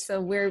 All right, Yes. so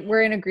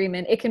we're in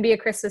agreement. It can be a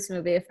Christmas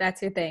movie if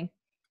that's your thing.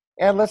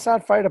 And let's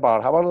not fight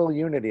about it. How about a little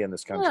unity in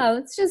this country? No,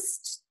 it's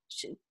just,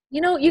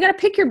 you got to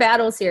pick your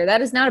battles here.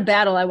 That is not a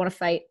battle I want to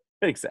fight.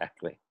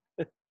 Exactly.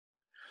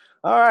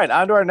 All right,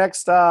 on to our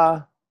next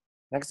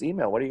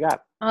email. What do you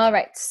got? All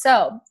right,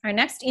 so our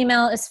next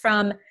email is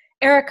from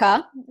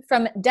Erica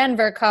from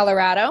Denver,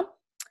 Colorado.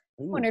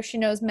 I wonder if she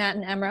knows Matt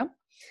and Emro.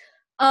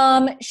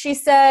 She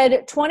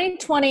said,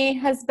 2020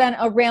 has been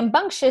a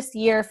rambunctious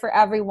year for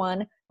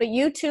everyone, but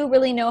you two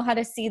really know how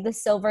to see the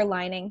silver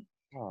lining.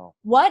 Oh.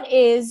 What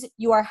is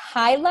your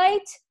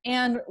highlight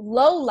and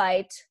low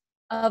light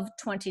of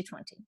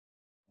 2020?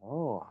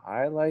 Oh,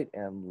 highlight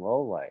and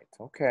low light.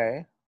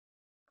 Okay.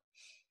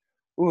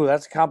 Ooh,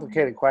 that's a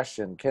complicated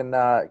question. Do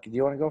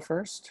you want to go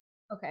first?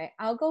 Okay,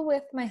 I'll go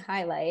with my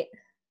highlight.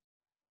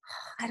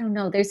 I don't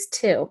know. There's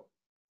two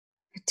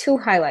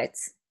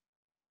highlights.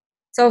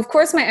 So, of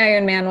course, my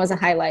Ironman was a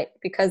highlight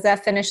because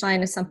that finish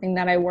line is something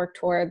that I worked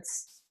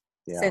towards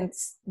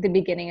since the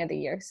beginning of the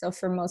year. So,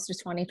 for most of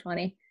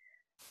 2020.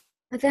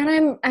 But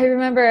then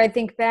I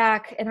think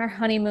back, and our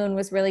honeymoon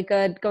was really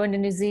good going to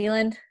New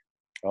Zealand.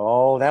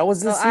 Oh, that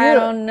was this year. I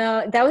don't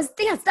know. That was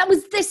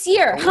this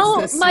year. How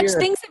much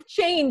things have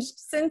changed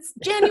since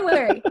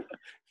January?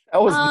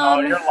 No,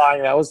 you're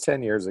lying. That was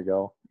 10 years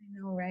ago. I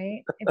know,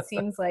 right? It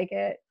seems like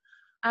it.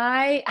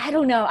 I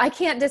don't know. I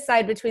can't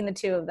decide between the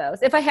two of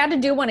those. If I had to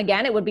do one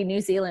again, it would be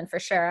New Zealand for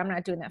sure. I'm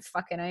not doing that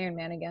fucking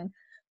Ironman again.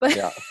 But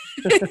yeah.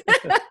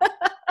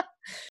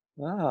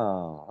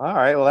 Oh, all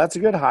right. Well, that's a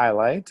good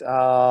highlight.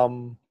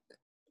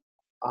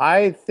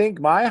 I think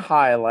my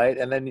highlight,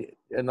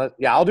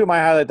 I'll do my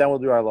highlight, then we'll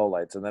do our low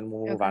lights, and then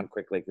we'll move on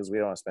quickly because we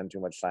don't want to spend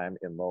too much time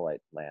in low light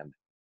land.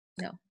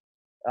 No.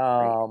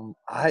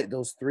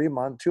 Those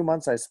 2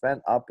 months I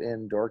spent up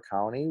in Door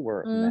County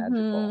were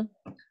magical.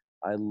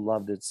 I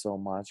loved it so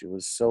much. It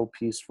was so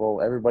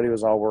peaceful. Everybody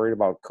was all worried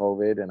about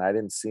COVID, and I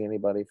didn't see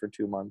anybody for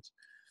 2 months,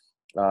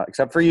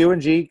 except for you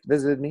and G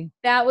visited me.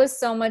 That was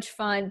so much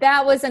fun.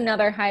 That was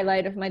another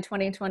highlight of my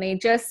 2020,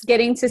 just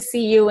getting to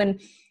see you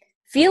and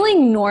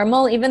feeling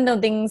normal, even though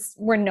things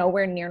were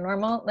nowhere near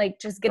normal, like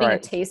just getting a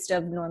taste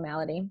of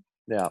normality.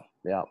 Yeah.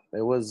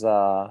 It was,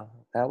 that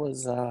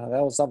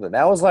was something.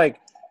 That was like,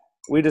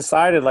 we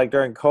decided like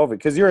during COVID,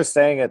 because you were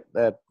staying at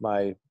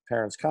my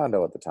parents'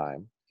 condo at the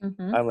time.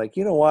 Mm-hmm. I'm like,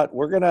 you know what?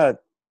 We're going to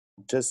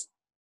just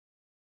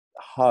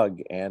hug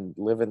and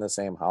live in the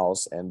same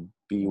house and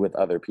be with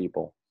other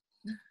people.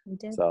 We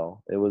did.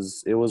 So it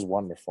was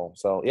wonderful.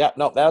 So yeah,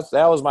 no, that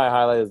was my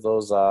highlight of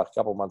those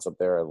couple months up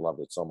there. I loved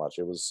it so much.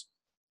 It was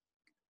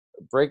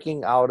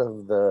breaking out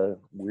of the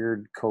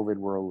weird COVID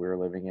world we were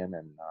living in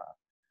and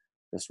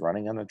just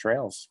running on the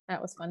trails.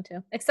 That was fun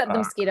too, except the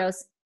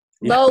mosquitoes.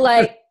 Yeah. Low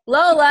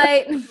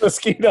light.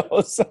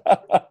 Mosquitoes.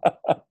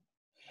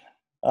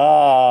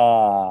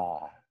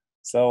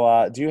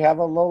 So do you have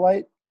a low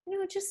light?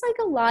 Just like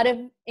a lot of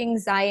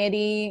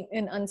anxiety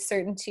and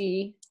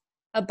uncertainty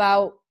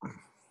about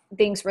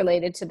things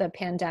related to the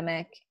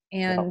pandemic.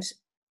 And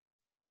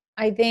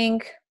I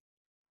think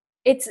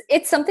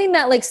it's something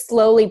that like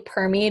slowly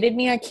permeated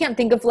me. I can't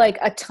think of like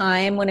a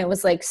time when it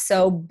was like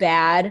so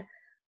bad,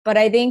 but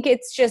I think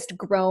it's just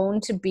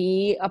grown to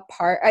be a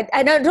part.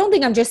 I don't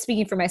think I'm just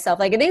speaking for myself.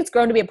 Like I think it's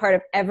grown to be a part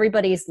of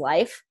everybody's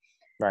life.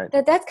 Right.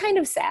 That's kind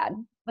of sad.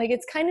 Like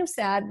it's kind of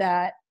sad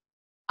that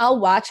I'll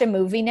watch a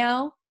movie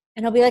now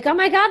and I'll be like, oh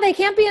my God, they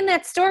can't be in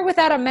that store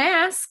without a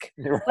mask.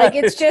 Right. Like,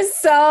 it's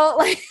just so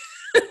like,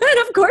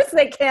 and of course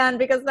they can,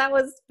 because that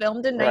was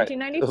filmed in Right.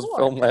 1994. It was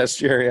filmed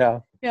last year, yeah.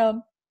 Yeah.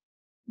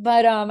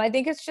 But I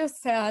think it's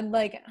just sad,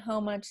 like,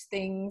 how much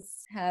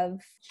things have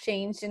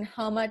changed and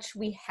how much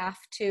we have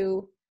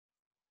to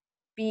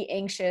be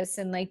anxious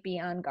and like be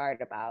on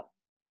guard about.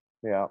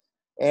 Yeah.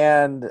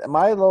 And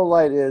my low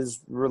light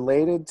is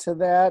related to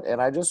that.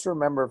 And I just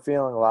remember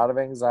feeling a lot of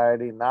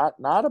anxiety, not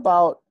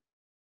about,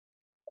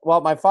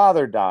 well, my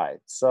father died.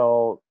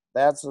 So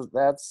that's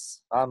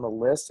on the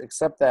list,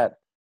 except that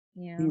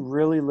Yeah. he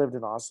really lived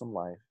an awesome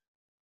life.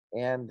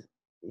 And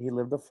he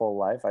lived a full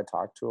life. I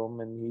talked to him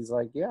and he's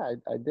like, yeah,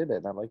 I did it.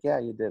 And I'm like, yeah,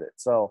 you did it.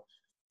 So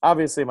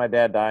obviously my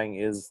dad dying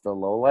is the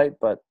low light,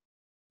 but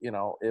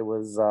it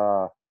was,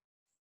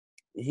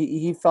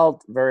 he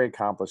felt very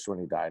accomplished when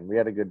he died. And we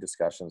had a good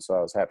discussion. So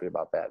I was happy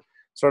about that.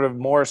 Sort of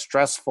more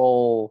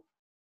stressful,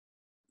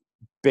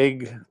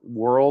 big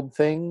world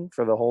thing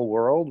for the whole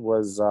world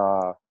was,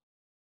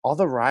 all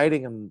the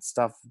rioting and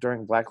stuff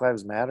during Black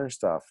Lives Matter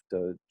stuff,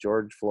 the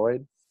George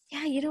Floyd.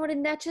 Yeah, you know what?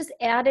 And that just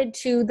added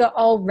to the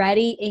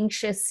already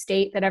anxious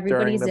state that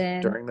everybody's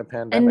in. During the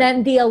pandemic. And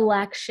then the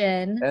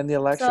election.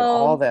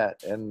 All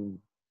that. And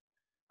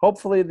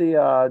hopefully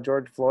the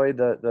George Floyd,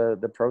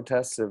 the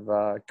protests have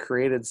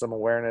created some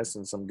awareness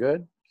and some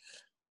good.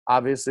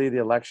 Obviously, the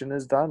election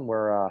is done.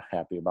 We're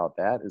happy about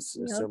that,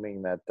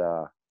 assuming that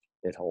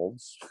it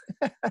holds.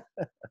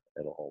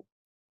 It'll hold.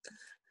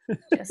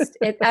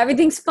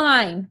 Everything's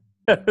fine.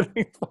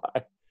 Everything's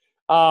fine.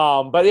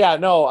 But yeah,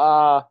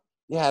 no.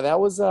 Yeah, that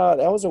was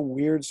a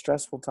weird,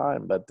 stressful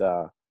time. But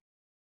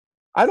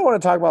I don't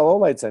want to talk about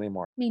lowlights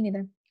anymore. Me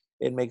neither.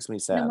 It makes me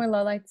sad. No more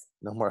lowlights.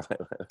 No more.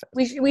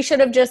 We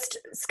should have just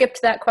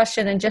skipped that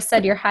question and just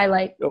said your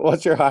highlight.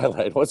 What's your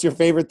highlight? What's your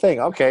favorite thing?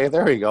 Okay,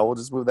 there we go. We'll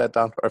just move that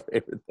down to our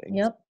favorite things.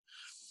 Yep.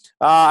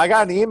 I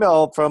got an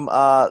email from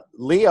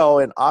Leo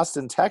in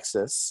Austin,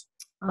 Texas.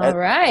 All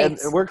right. And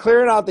we're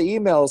clearing out the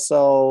emails,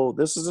 so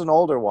this is an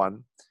older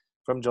one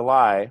from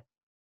July.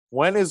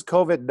 When is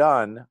COVID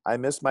done? I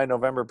miss my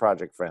November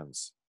project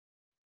friends.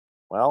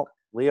 Well,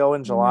 Leo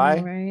in July,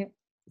 right.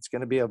 It's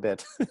going to be a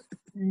bit.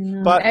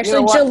 But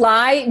actually,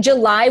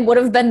 July would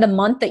have been the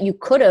month that you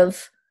could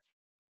have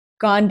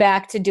gone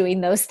back to doing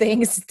those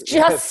things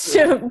just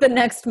to the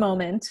next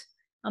moment,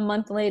 a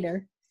month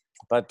later.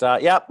 But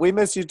yeah, we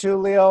miss you too,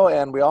 Leo,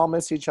 and we all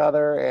miss each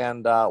other,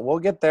 and we'll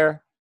get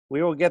there.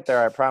 We will get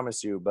there, I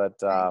promise you.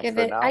 But I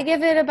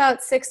give it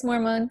about 6 more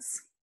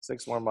months.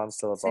 6 more months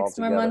till it's all together. 6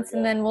 more months,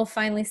 and then we'll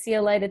finally see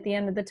a light at the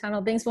end of the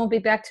tunnel. Things won't be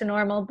back to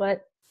normal,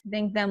 but I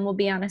think then we'll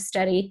be on a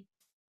steady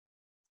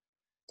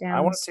downswing.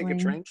 I want to take a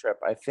train trip.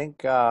 I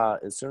think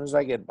as soon as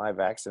I get my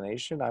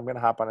vaccination, I'm going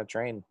to hop on a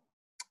train.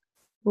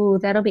 Ooh,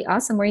 that'll be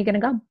awesome. Where are you going to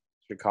go?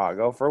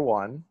 Chicago for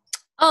one.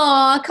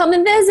 Aw, come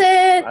and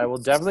visit. I will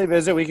definitely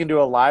visit. We can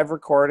do a live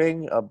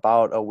recording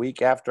about a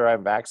week after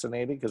I'm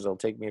vaccinated because it'll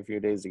take me a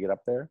few days to get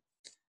up there.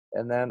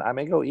 And then I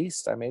may go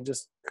east. I may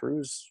just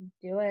cruise.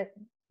 Do it.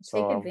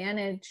 Take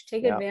advantage.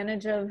 Take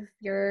advantage of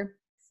your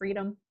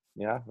freedom.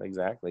 Yeah,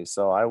 exactly.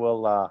 So I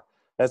will.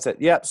 That's it.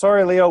 Yeah.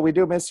 Sorry, Leo. We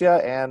do miss you,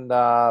 and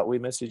we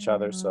miss each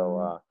other.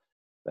 So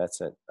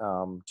that's it.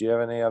 Do you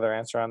have any other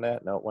answer on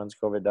that? No. When's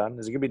COVID done?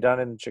 Is it gonna be done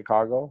in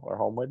Chicago or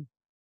Homewood?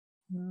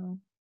 No.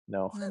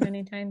 No. Not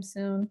anytime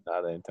soon.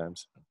 Not anytime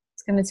soon.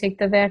 It's going to take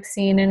the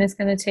vaccine, and it's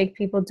going to take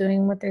people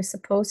doing what they're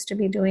supposed to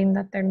be doing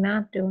that they're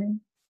not doing.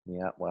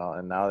 Yeah, well,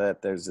 and now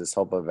that there's this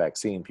hope of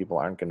vaccine, people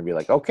aren't going to be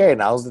like, okay,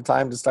 now's the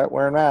time to start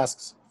wearing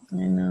masks. I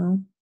know.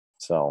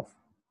 So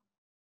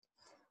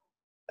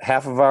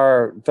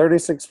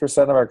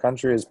 36% of our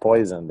country is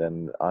poisoned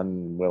and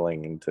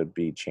unwilling to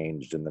be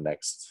changed in the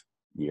next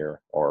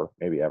year or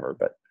maybe ever,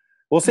 but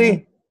we'll see.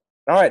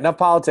 Mm-hmm. All right, enough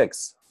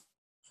politics.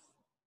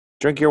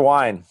 Drink your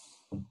wine.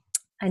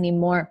 I need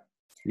more.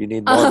 You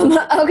need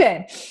more.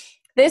 Okay.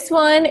 This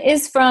one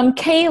is from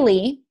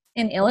Kaylee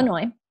in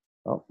Illinois.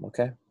 Oh,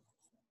 okay.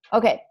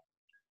 Okay.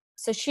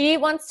 So she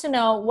wants to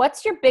know,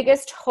 what's your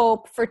biggest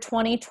hope for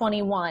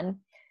 2021?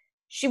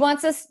 She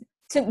wants us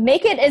to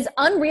make it as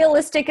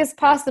unrealistic as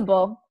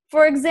possible.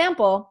 For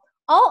example,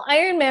 all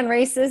Ironman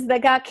races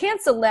that got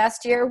canceled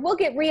last year will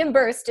get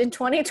reimbursed in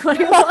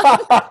 2021.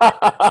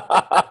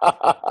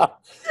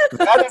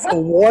 That is a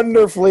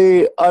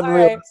wonderfully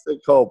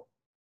unrealistic hope.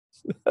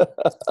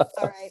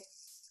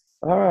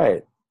 All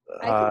right.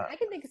 I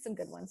can think of some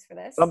good ones for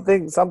this.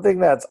 Something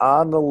that's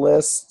on the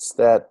list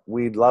that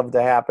we'd love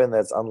to happen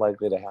that's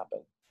unlikely to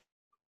happen.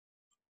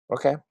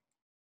 Okay.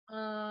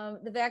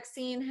 The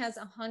vaccine has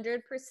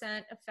 100%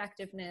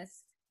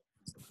 effectiveness.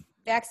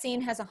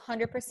 Vaccine has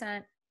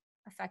 100%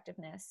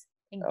 effectiveness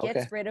and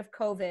gets rid of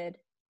COVID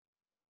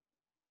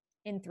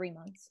in 3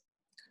 months.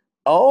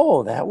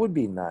 Oh, that would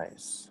be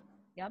nice.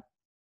 Yep.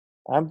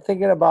 I'm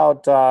thinking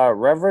about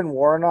Reverend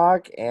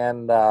Warnock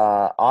and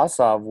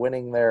Ossoff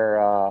winning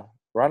their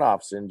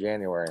runoffs in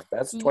January.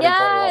 That's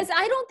 2021. Yes,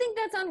 I don't think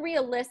that's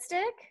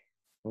unrealistic.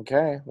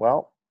 Okay,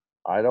 well,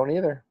 I don't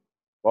either.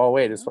 Oh,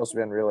 wait, it's supposed to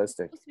be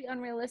unrealistic. It's supposed to be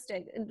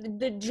unrealistic.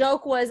 The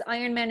joke was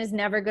Iron Man is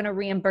never going to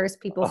reimburse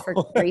people for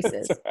Oh,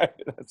 races.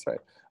 That's right.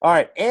 All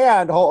right.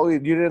 And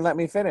you didn't let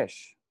me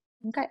finish.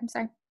 Okay, I'm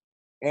sorry.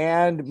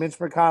 And Mitch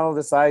McConnell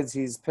decides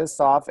he's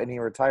pissed off and he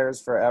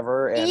retires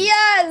forever and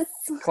Yes.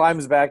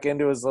 climbs back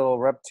into his little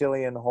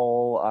reptilian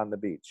hole on the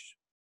beach.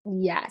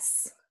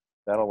 Yes.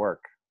 That'll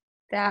work.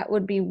 That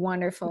would be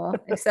wonderful.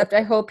 Except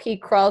I hope he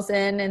crawls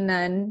in and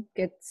then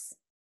gets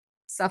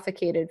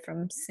suffocated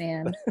from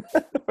sand.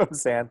 From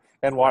sand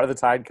and water. The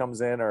tide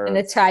comes in, or And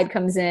the tide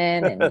comes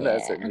in, and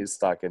that's it. And he's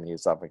stuck and he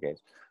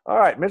suffocates. All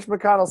right, Mitch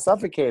McConnell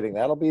suffocating.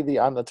 That'll be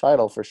on the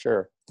title for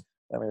sure.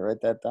 Let me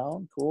write that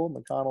down. Cool.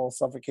 McConnell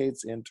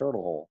suffocates in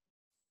turtle hole.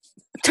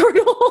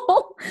 Turtle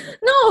hole?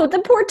 No, the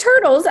poor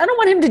turtles. I don't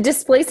want him to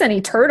displace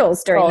any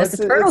turtles during this.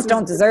 The turtles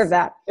don't deserve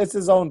that. It's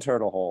his own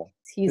turtle hole.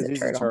 He's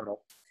a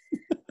turtle.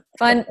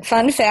 Fun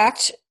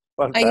fact.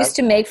 I used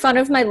to make fun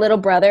of my little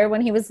brother when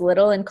he was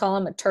little and call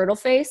him a turtle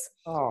face.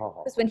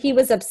 Oh. Because when he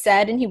was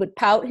upset and he would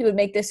pout, he would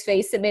make this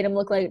face that made him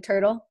look like a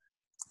turtle.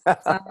 So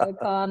I would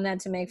call him that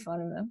to make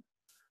fun of him.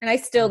 And I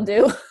still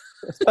do.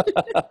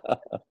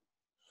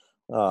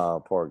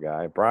 Oh, poor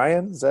guy.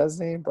 Brian? Is that his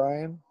name?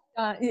 Brian?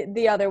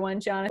 The other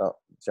one, Jonathan. Oh,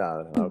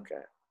 Jonathan.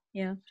 Okay.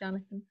 Yeah,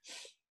 Jonathan.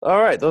 All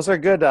right. Those are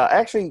good.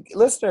 Actually,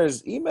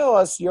 listeners, email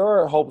us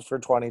your hopes for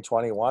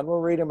 2021. We'll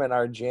read them in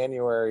our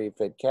January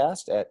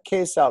Fitcast at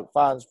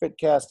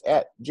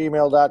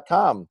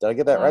ksalkfonsfitcast@gmail.com. Did I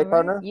get that right,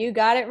 partner? You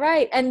got it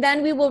right. And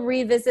then we will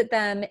revisit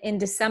them in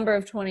December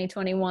of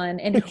 2021.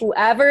 And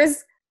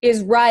whoever's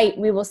is right,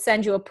 we will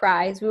send you a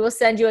prize. We will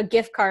send you a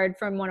gift card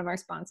from one of our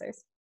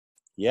sponsors.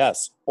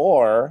 Yes.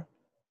 Or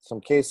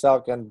some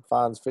K-Salk and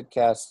Fonz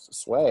Fitcast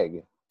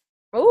swag.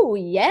 Oh,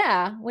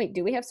 yeah. Wait,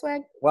 do we have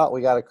swag? Well,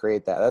 we got to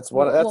create that. That's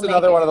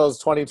another one of those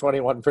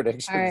 2021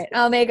 predictions. All right.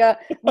 I'll make a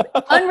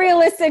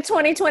unrealistic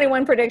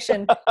 2021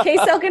 prediction.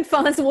 K-Salk and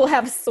Fonz will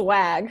have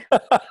swag.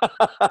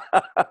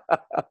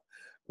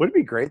 Would it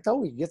be great, though?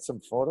 We could get some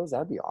photos.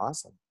 That'd be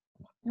awesome.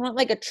 I want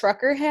like a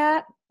trucker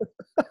hat.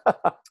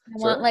 I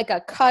Sure. want like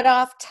a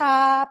cutoff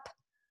top.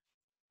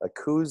 A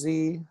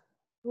koozie.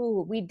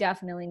 Ooh, we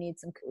definitely need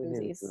some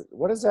koozies.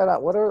 What is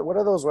that? What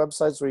are those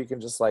websites where you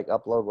can just like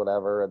upload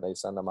whatever and they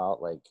send them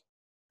out? Like,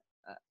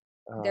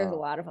 there's a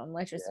lot of them.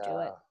 Let's just do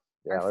it.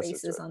 Yeah, Our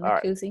faces on the All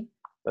right. koozie.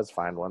 Let's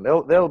find one.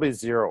 There'll be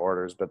 0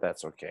 orders, but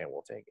that's okay.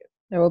 We'll take it.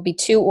 There will be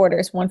 2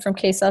 orders, one from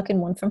K-Salk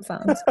and one from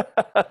Fonz.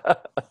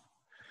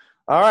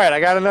 All right, I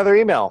got another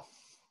email.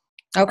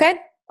 Okay.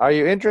 Are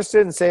you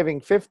interested in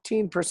saving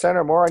 15%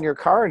 or more on your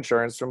car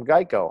insurance from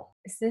Geico?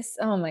 Is this?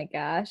 Oh my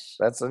gosh.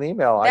 That's an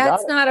email.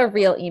 That's not a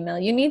real email.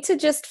 You need to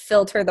just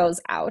filter those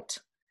out.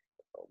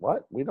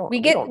 What? We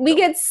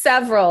get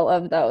several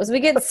of those. We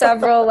get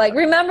several. Like,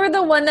 remember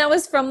the one that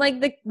was from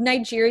like the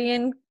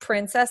Nigerian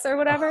princess or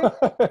whatever?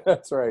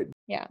 That's right.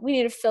 Yeah, we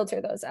need to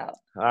filter those out.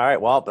 All right.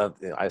 Well,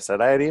 I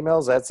said I had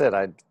emails. That's it.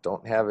 I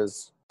don't have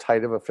as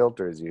tight of a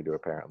filter as you do,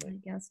 apparently. I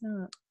guess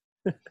not.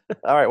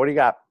 All right. What do you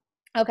got?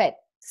 Okay.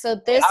 So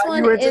this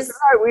one is.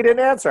 All right, we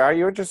didn't answer. Are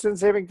you interested in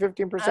saving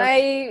 15%?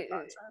 I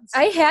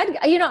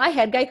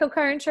had Geico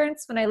car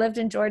insurance when I lived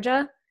in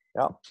Georgia.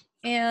 Yeah.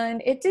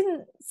 And it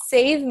didn't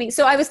save me.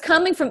 So I was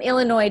coming from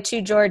Illinois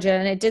to Georgia,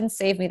 and it didn't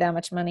save me that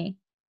much money.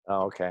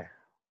 Oh, okay.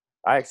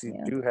 I actually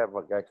do have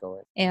a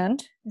Geico.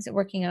 And is it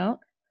working out?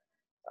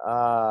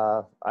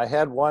 I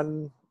had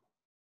one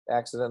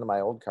accident in my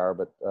old car,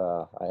 but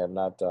I have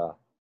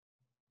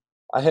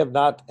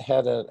not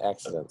had an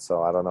accident,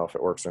 so I don't know if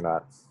it works or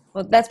not.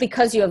 Well, that's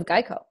because you have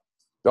Geico.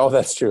 Oh,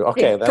 that's true.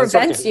 Okay. It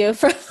prevents you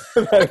from...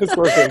 That is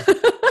working.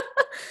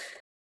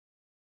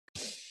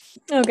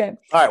 Okay.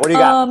 All right. What do you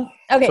got?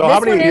 Okay. So how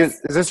many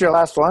is this your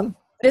last one?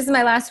 This is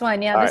my last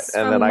one. Yeah. All this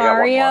right, is from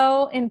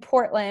Mario in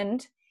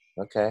Portland.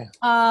 Okay.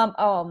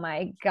 Oh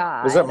my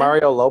God. Is it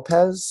Mario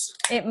Lopez?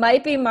 It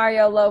might be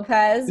Mario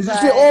Lopez.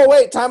 Oh,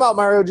 wait. Time out,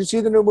 Mario. Did you see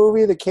the new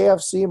movie, the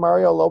KFC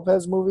Mario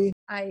Lopez movie?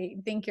 I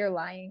think you're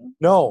lying.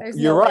 No,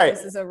 you're right.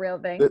 This is a real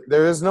thing.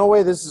 There is no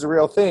way this is a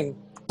real thing,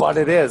 but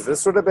it is.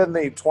 This would have been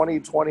the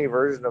 2020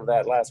 version of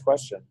that last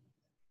question.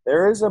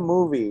 There is a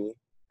movie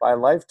by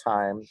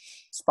Lifetime,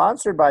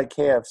 sponsored by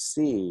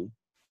KFC.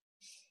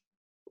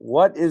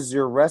 What is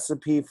your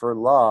recipe for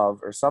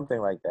love, or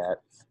something like that?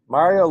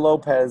 Mario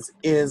Lopez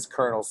is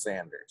Colonel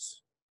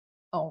Sanders.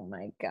 Oh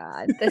my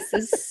God. This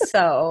is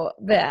so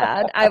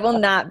bad. I will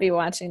not be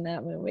watching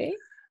that movie.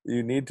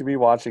 You need to be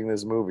watching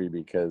this movie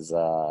because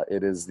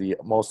it is the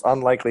most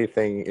unlikely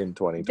thing in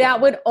 2020.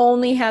 That would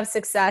only have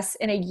success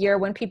in a year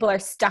when people are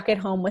stuck at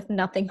home with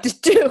nothing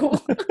to do.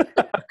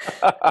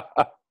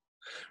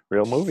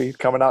 Real movie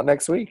coming out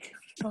next week.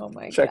 Oh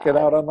my God. Check it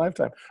out on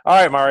Lifetime.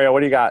 All right, Mario,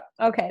 what do you got?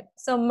 Okay.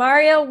 So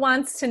Mario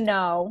wants to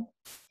know,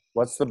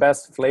 what's the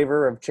best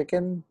flavor of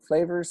chicken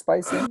flavor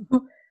spicing?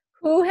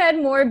 Who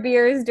had more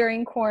beers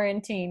during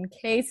quarantine,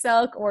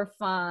 K-Salk or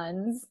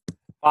Fonz?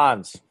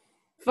 Fonz.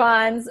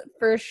 Fonz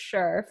for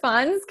sure.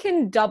 Fonz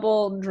can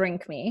double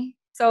drink me.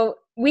 So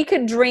we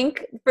could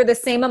drink for the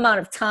same amount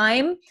of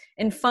time,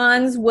 and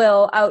Fonz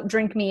will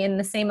outdrink me in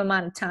the same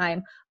amount of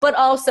time. But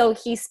also,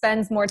 he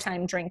spends more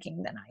time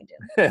drinking than I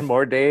do.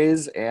 More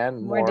days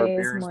and More more days,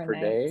 beers more per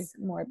day. nights,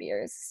 more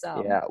beers.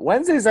 So Yeah,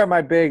 Wednesdays are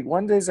my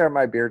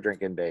beer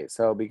drinking day.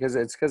 So because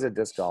of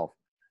disc golf,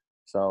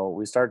 so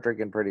we start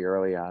drinking pretty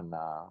early on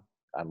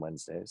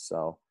Wednesdays.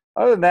 So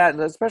other than that,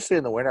 and especially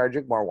in the winter, I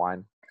drink more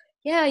wine.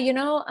 yeah,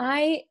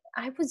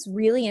 I was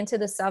really into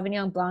the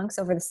Sauvignon Blancs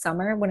over the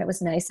summer when it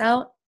was nice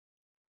out,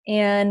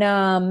 and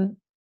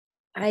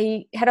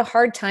I had a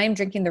hard time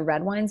drinking the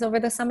red wines over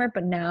the summer.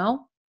 But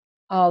now,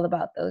 all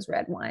about those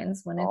red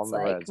wines when All it's the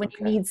like reds, when okay.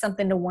 you need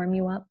something to warm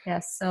you up.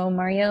 Yes, so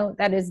Mario,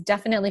 that is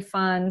definitely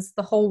Fonz.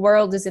 The whole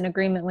world is in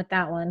agreement with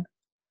that one.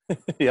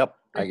 Yep,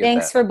 I But get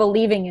thanks that. for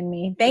believing in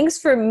me. Thanks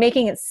for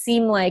making it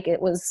seem like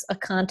it was a A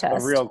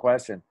contest. real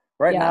question.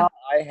 Right Yeah. now,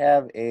 I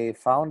have a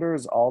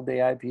Founders All Day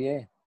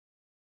IPA.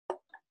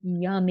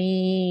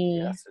 Yummy.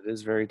 Yes, it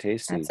is very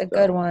tasty. That's a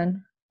good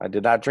one. I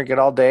did not drink it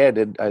all day.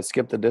 I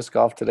skipped the disc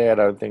golf today. I had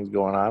other things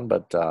going on,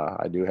 but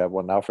I do have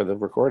one now for the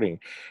recording.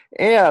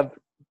 And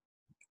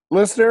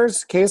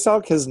listeners,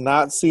 K-Salk has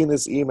not seen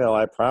this email,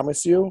 I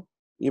promise you,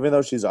 even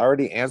though she's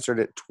already answered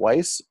it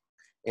twice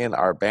in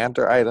our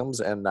banter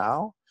items and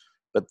now.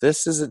 But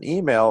this is an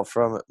email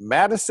from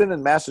Madison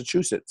in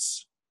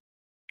Massachusetts.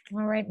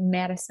 All right,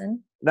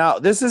 Madison. Now,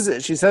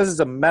 she says it's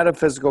a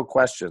metaphysical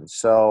question,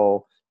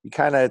 so you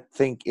kind of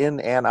think in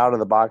and out of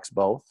the box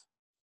both.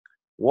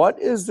 What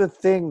is the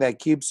thing that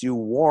keeps you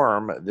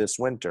warm this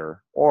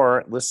winter?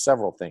 Or list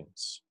several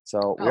things.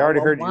 So we already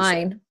heard you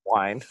say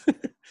wine.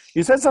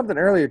 You said something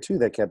earlier, too,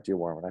 that kept you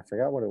warm, and I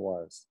forgot what it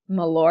was.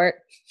 Malort.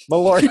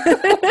 Malort.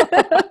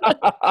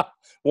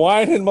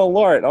 Wine and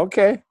Malort.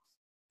 Okay.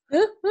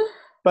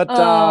 But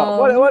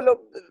what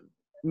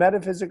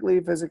metaphysically,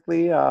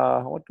 physically,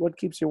 what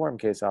keeps you warm,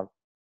 K-Salk?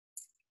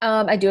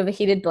 I do have a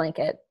heated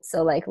blanket,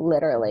 so like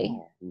literally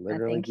that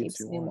thing keeps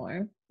me you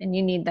warm. And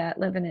you need that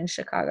living in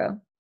Chicago.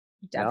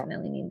 You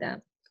definitely need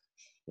that.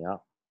 Yeah.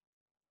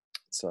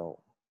 So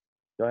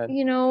go ahead.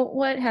 You know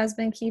what has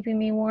been keeping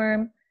me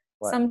warm?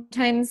 What?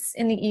 Sometimes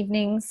in the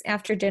evenings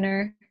after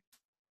dinner,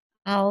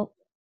 I'll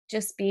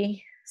just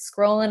be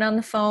scrolling on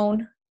the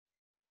phone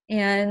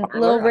and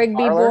little Rigby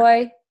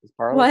boy.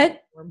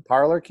 What?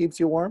 Parlor keeps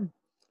you warm?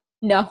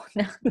 No.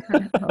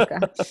 Oh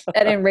god,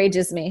 that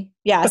enrages me.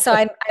 Yeah, so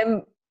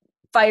I'm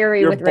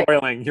fiery with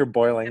boiling. You're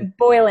boiling. I'm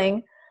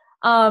boiling.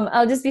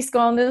 I'll just be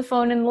scrolling through the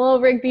phone, and the little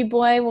Rigby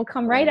boy will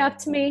come right up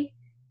to me,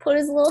 put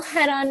his little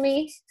head on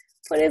me,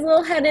 put his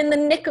little head in the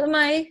nook of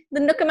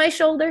my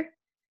shoulder,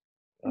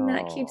 and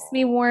that keeps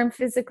me warm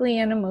physically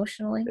and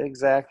emotionally.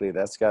 Exactly.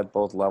 That's got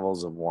both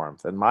levels of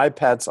warmth, and my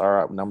pets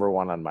are number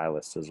one on my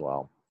list as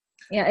well.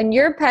 Yeah, and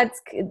your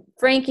pets,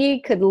 Frankie,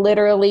 could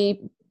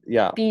literally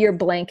be your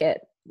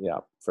blanket. Yeah,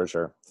 for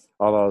sure.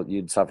 Although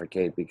you'd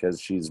suffocate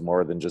because she's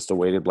more than just a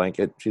weighted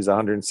blanket. She's a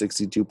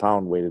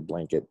 162-pound weighted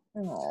blanket.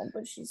 Oh,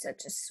 but she's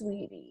such a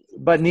sweetie.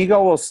 But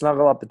Nigo will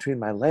snuggle up between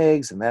my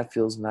legs, and that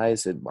feels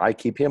nice. I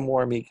keep him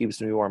warm. He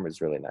keeps me warm. It's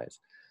really nice.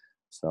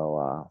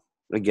 So,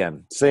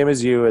 again, same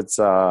as you. It's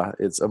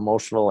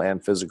emotional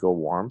and physical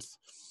warmth.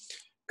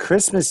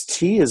 Christmas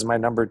tea is my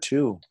number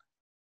 2.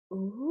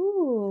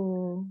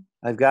 Ooh.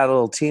 I've got a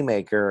little tea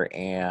maker,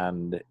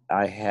 and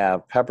I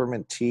have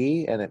peppermint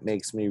tea, and it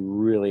makes me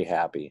really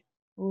happy.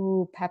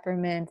 Ooh,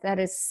 peppermint. That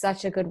is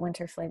such a good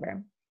winter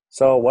flavor.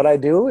 So what I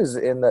do is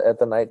at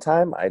the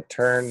nighttime, I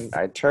turn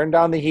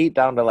down the heat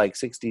down to like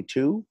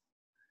 62,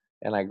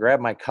 and I grab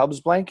my Cubs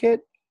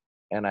blanket,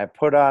 and I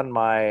put on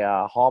my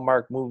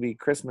Hallmark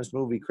Christmas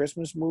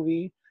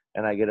movie,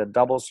 and I get a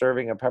double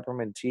serving of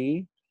peppermint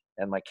tea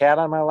and my cat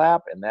on my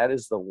lap, and that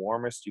is the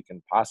warmest you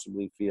can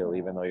possibly feel,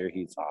 even though your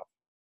heat's off.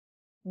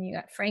 And you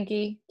got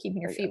Frankie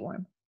keeping your feet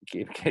warm.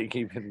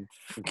 Keeping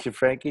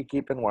Frankie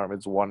keeping warm.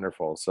 It's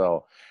wonderful.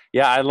 So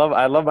yeah, I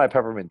love my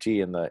peppermint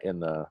tea in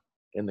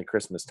the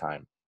Christmas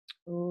time.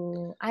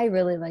 Ooh, I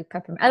really like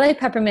peppermint. I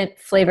like peppermint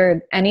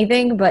flavored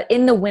anything, but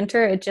in the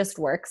winter it just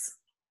works.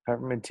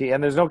 Peppermint tea,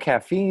 and there's no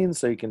caffeine,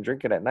 so you can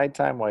drink it at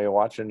nighttime while you're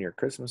watching your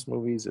Christmas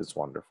movies. It's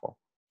wonderful.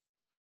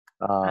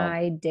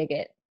 I dig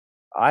it.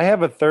 I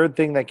have a third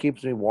thing that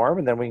keeps me warm,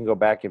 and then we can go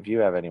back if you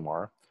have any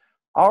more.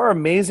 Our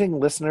amazing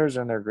listeners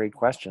and their great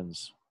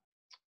questions.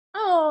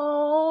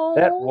 Oh,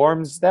 that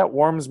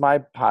warms my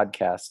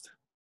podcast.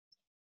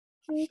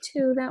 Me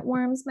too. That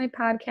warms my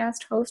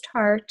podcast host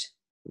heart.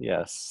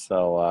 Yes.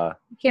 So I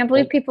can't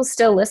believe people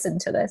still listen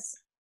to this.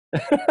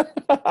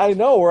 I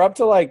know. We're up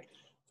to like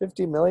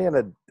 50 million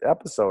an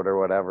episode or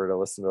whatever to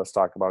listen to us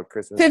talk about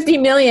Christmas. 50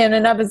 million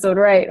an episode,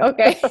 right?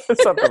 Okay.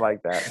 Something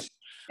like that.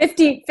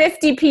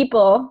 50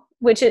 people,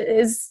 which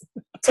is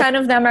 10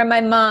 of them are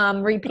my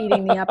mom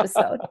repeating the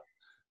episode.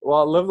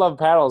 Well, Live Love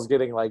Paddle is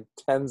getting like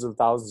tens of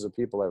thousands of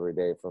people every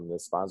day from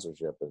this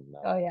sponsorship. And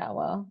oh yeah,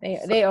 well,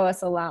 they owe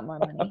us a lot more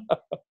money.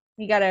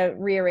 We got to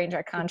rearrange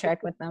our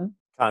contract with them.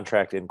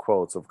 Contract in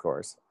quotes, of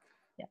course.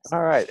 Yes.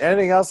 All right.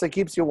 Anything else that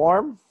keeps you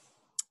warm?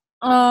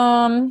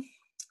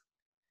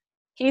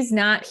 He's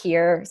not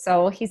here,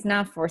 so he's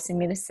not forcing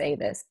me to say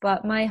this,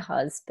 but my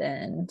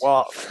husband.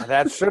 Well,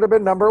 that should have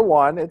been number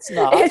one. It's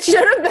not. It should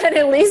have been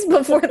at least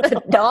before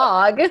the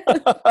dog.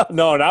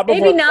 No, not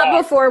before. Maybe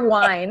not before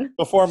wine.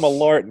 Before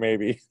Malort,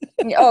 maybe.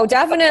 Oh,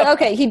 definitely.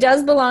 Okay, he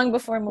does belong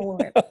before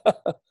Malort.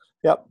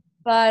 Yep.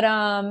 But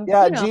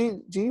yeah, you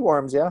know, G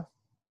worms, yeah.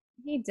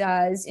 he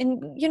does.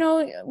 And you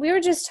know, we were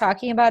just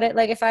talking about it.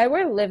 Like if I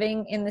were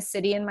living in the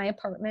city in my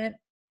apartment,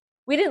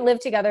 we didn't live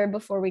together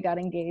before we got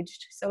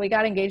engaged. So we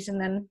got engaged and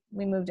then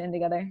we moved in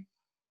together.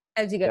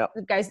 As you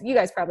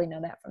guys probably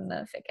know that from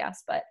the fitcast,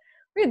 but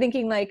we were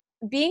thinking like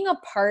being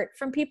apart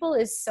from people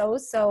is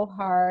so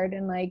hard,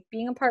 and like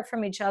being apart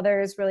from each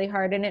other is really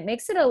hard, and it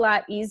makes it a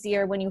lot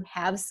easier when you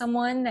have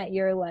someone that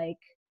you're like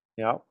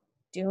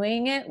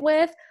doing it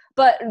with.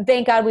 But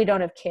thank God we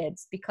don't have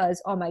kids,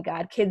 because oh my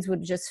God, kids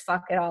would just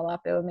fuck it all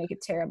up. It would make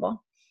it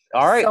terrible.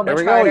 All right, so there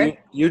we harder. go.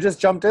 You just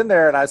jumped in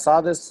there, and I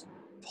saw this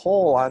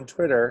poll on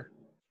Twitter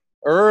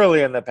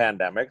early in the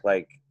pandemic,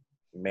 like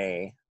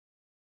May.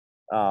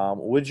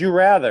 Would you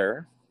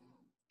rather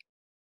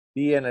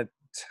be in a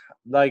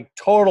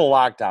total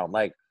lockdown,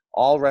 like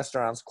all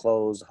restaurants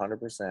closed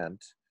 100%?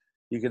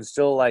 You can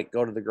still like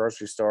go to the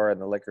grocery store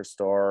and the liquor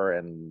store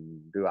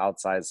and do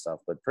outside stuff,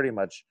 but pretty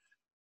much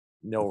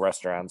no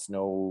restaurants,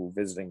 no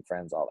visiting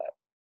friends, all that.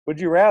 Would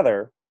you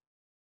rather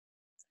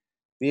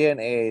be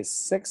in a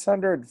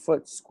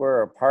 600-foot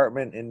square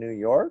apartment in New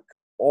York,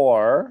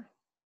 or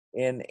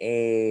in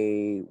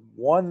a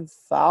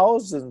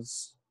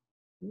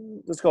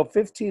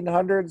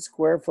 1,500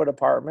 square foot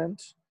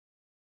apartment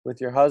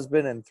with your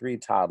husband and 3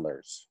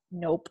 toddlers?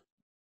 Nope.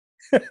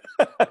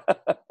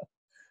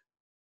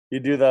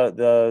 You do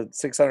the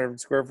 600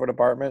 square foot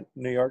apartment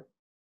in New York?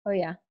 Oh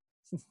yeah.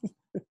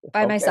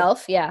 By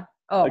myself? Yeah.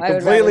 Oh, like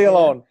completely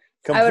alone.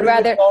 I would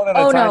rather.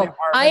 Oh no,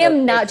 I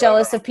am not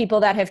jealous of people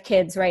that have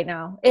kids right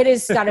now. It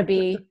has got to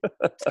be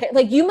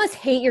like, you must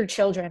hate your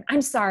children.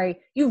 I'm sorry.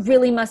 You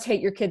really must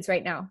hate your kids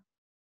right now.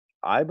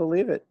 I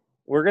believe it.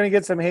 We're going to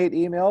get some hate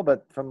email,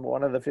 but from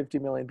one of the 50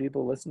 million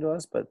people who listen to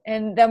us.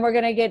 And then we're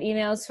going to get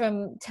emails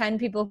from 10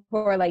 people who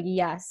are like,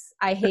 yes,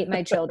 I hate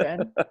my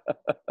children.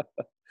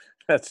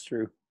 That's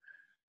true.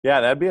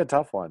 Yeah, that'd be a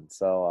tough one.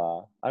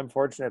 So I'm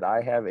fortunate.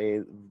 I have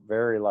a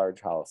very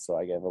large house, so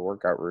I have a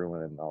workout room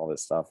and all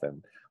this stuff.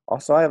 And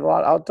also I have a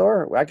lot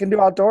outdoor. I can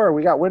do outdoor.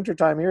 We got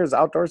wintertime here is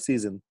outdoor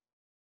season.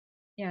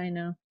 Yeah, I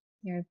know.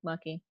 You're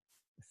lucky.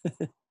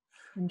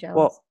 I'm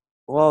jealous.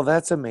 Well,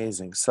 that's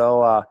amazing.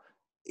 So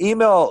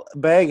email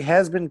bag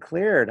has been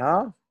cleared,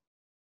 huh?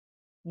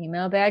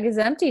 Email bag is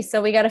empty.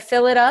 So we got to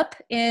fill it up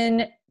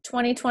in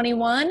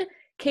 2021.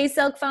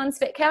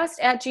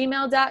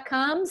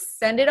 ksilkfoundsfitcast@gmail.com.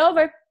 Send it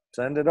over.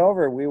 Send it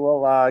over. We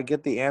will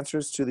get the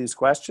answers to these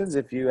questions.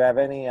 If you have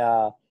any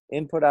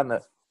input on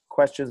the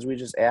questions we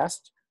just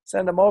asked,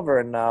 send them over,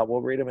 and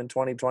we'll read them in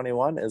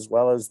 2021, as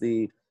well as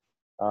the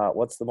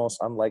what's the most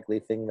unlikely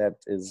thing that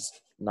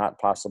is not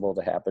possible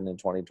to happen in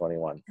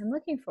 2021. I'm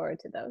looking forward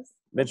to those.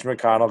 Mitch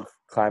McConnell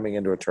climbing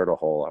into a turtle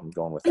hole. I'm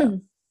going with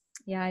that.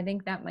 Yeah, I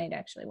think that might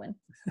actually win.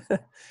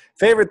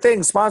 Favorite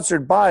thing,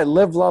 sponsored by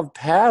Live, Love,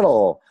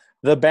 Paddle.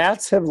 The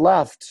Bats have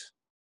left.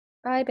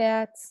 Bye,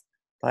 Bats.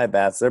 Bye,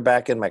 Bats. They're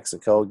back in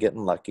Mexico,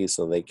 getting lucky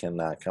so they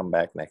can come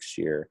back next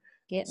year.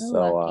 Getting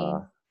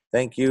lucky.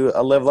 Thank you,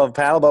 Live, Love,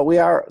 Paddle. But we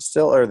are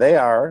still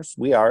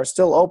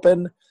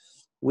open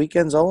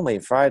weekends only.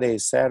 Friday,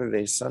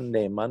 Saturday,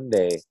 Sunday,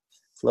 Monday.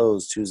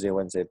 Closed Tuesday,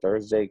 Wednesday,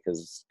 Thursday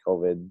because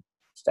COVID,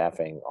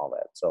 staffing, all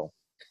that. So,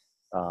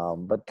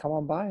 but come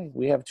on by.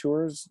 We have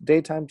tours,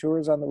 daytime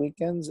tours on the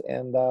weekends,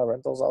 and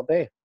rentals all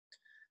day.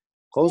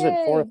 Close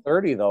at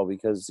 4:30 though,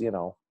 because it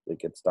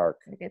gets dark.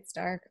 It gets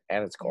dark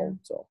and it's cold.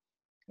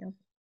 Yeah.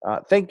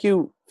 So, thank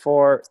you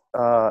for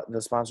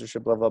the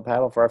sponsorship, Level Up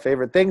Paddle, for our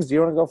favorite things. Do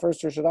you want to go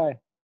first, or should I?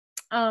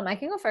 I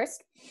can go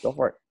first. Go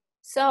for it.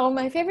 So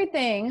my favorite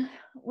thing,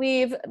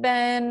 we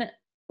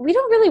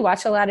don't really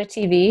watch a lot of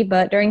TV,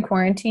 but during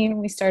quarantine,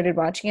 we started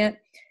watching it.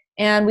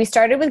 And we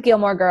started with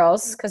Gilmore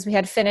Girls because we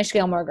had finished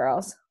Gilmore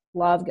Girls.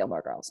 Love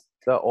Gilmore Girls.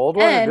 The old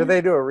one? Or did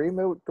they do a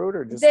reboot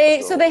or just?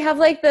 They have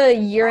like the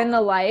Year in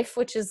the Life,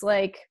 which is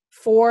like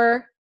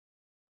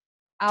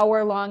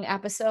 4-hour-long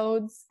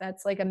episodes.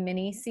 That's like a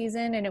mini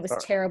season, and it was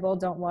terrible.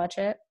 Don't watch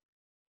it.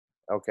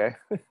 Okay.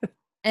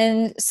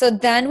 And so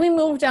then we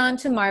moved on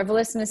to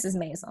Marvelous Mrs.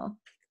 Maisel,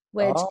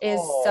 which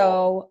is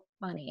so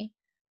funny.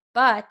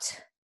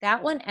 But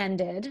that one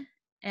ended,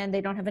 and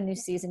they don't have a new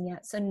season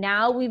yet. So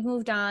now we've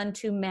moved on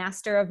to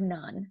Master of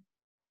None.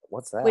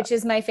 What's that? Which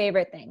is my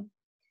favorite thing.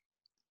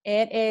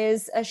 It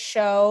is a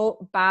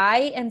show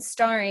by and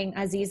starring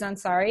Aziz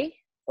Ansari.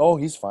 Oh,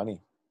 he's funny.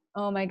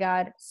 Oh my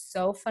God,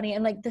 so funny.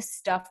 And like the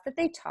stuff that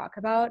they talk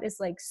about is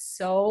like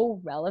so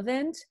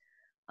relevant.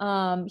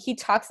 He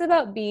talks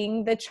about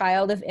being the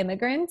child of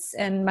immigrants,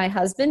 and my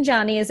husband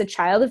Johnny is a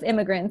child of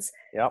immigrants.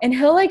 Yep. And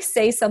he'll like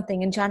say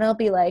something, and Johnny will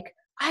be like,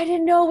 I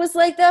didn't know it was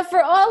like that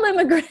for all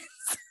immigrants.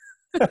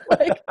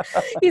 Like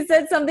he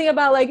said something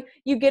about like,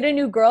 you get a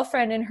new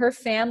girlfriend and her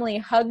family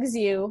hugs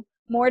you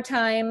more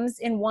times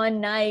in one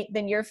night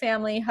than your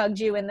family hugged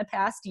you in the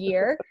past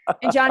year.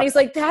 And Johnny's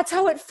like, that's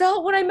how it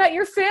felt when I met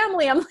your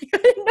family. I'm like, I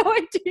had no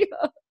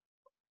idea.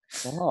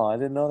 Oh, I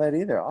didn't know that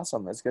either.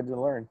 Awesome. That's good to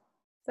learn.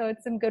 So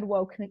it's some good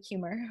woke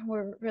humor.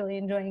 We're really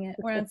enjoying it.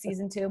 We're on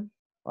season 2.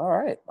 All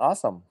right.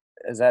 Awesome.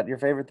 Is that your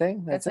favorite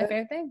thing? That's my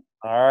favorite thing.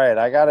 All right.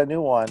 I got a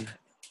new one.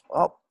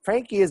 Oh,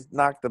 Frankie has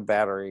knocked the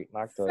battery.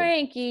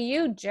 Frankie,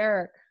 you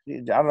jerk. I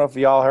don't know if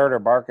y'all heard her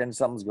barking.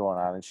 Something's going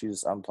on, and she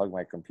just unplugged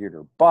my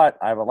computer. But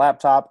I have a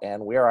laptop,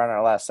 and we are on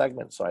our last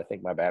segment, so I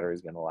think my battery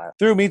is going to last.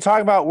 Through me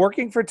talking about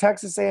working for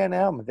Texas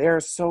A&M. They are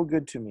so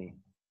good to me.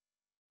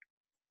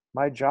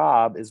 My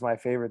job is my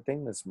favorite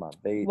thing this month.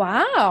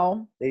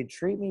 Wow. They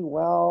treat me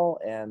well,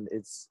 and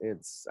it's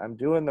I'm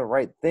doing the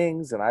right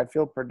things, and I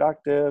feel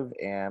productive,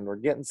 and we're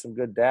getting some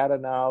good data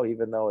now,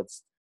 even though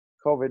it's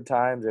COVID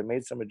times. I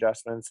made some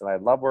adjustments, and I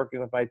love working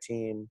with my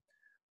team.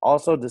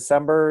 Also,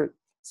 December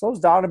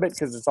slows down a bit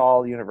because it's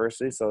all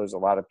university, so there's a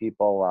lot of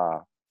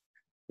people,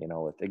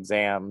 with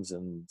exams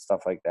and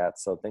stuff like that.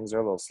 So things are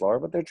a little slower,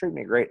 but they treat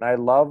me great, and I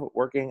love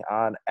working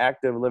on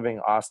Active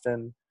Living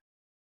Austin.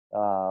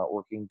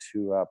 Working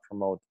to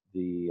promote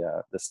the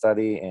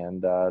study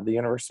and the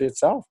university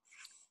itself.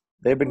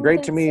 They've been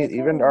great to me,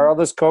 even all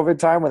this COVID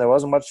time when there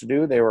wasn't much to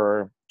do. They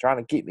were trying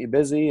to keep me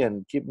busy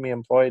and keeping me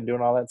employed and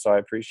doing all that. So I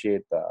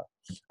appreciate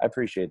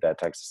that,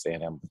 Texas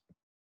A&M.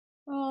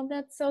 Oh,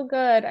 that's so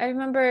good. I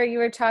remember you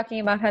were talking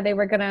about how they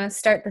were going to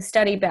start the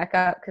study back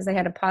up because they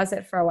had to pause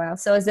it for a while.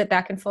 So is it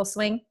back in full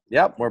swing?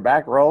 Yep, we're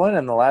back rolling.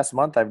 And the last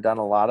month I've done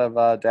a lot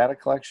of data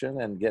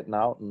collection and getting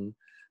out, and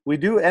we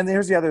do. And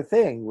here's the other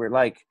thing: we're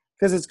like,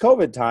 because it's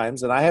COVID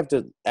times and I have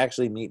to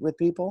actually meet with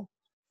people,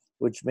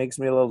 which makes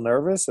me a little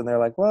nervous. And they're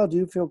like, well, do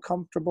you feel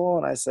comfortable?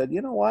 And I said,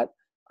 you know what?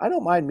 I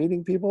don't mind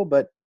meeting people,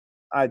 but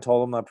I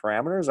told them the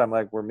parameters. I'm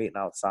like, we're meeting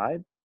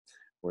outside.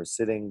 We're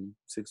sitting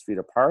 6 feet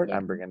apart. Yeah.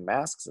 I'm bringing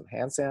masks and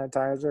hand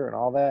sanitizer and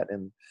all that.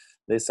 And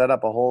they set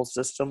up a whole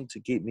system to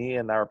keep me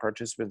and our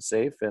participants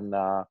safe. And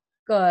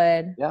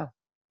good. Yeah,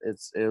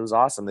 it was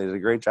awesome. They did a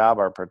great job.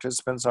 Our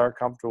participants are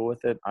comfortable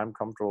with it. I'm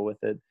comfortable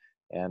with it.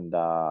 And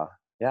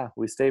yeah,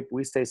 we stay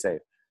safe.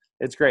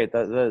 It's great.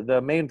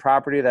 The main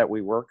property that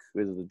we work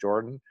with is the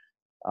Jordan.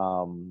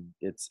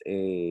 It's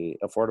a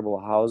affordable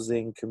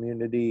housing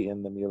community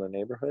in the Mueller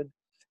neighborhood,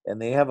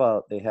 and they have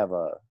a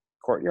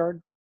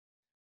courtyard,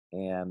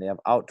 and they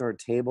have outdoor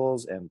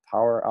tables and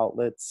power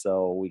outlets,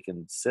 so we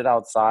can sit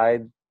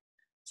outside,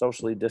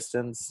 socially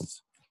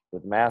distanced,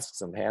 with masks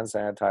and hand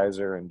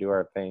sanitizer and do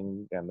our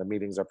thing. And the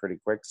meetings are pretty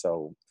quick,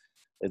 so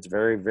it's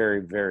very,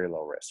 very, very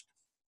low risk.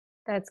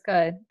 That's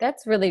good.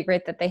 That's really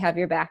great that they have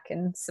your back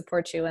and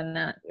support you in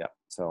that. Yeah.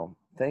 So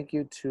thank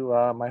you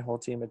to my whole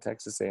team at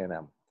Texas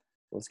A&M.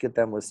 Let's get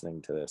them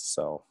listening to this.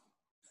 So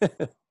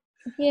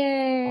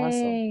yay.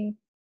 Awesome.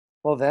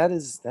 Well, that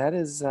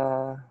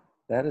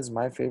is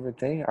my favorite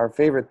thing. Our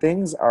favorite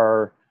things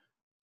are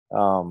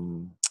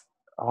all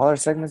our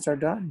segments are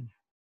done.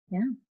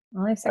 Yeah.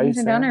 All our segments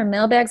are done. Our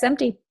mailbag's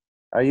empty.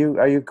 Are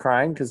you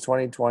crying because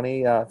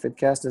 2020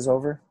 fitcast is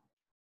over?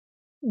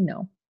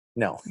 No.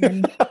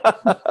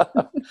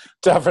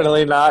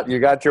 Definitely not. You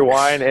got your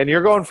wine and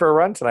you're going for a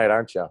run tonight,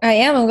 aren't you? I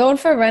am. I'm going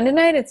for a run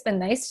tonight. It's been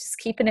nice just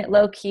keeping it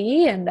low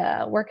key and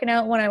working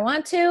out when I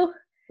want to.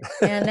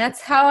 And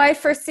that's how I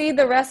foresee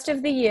the rest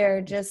of the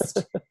year.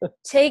 Just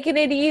taking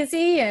it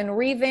easy and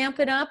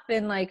revamping up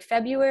in like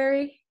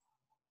February.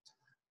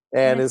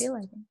 And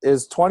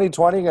is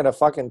 2020 going to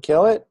fucking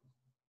kill it?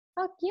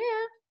 Fuck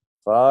yeah.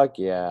 Fuck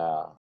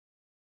yeah.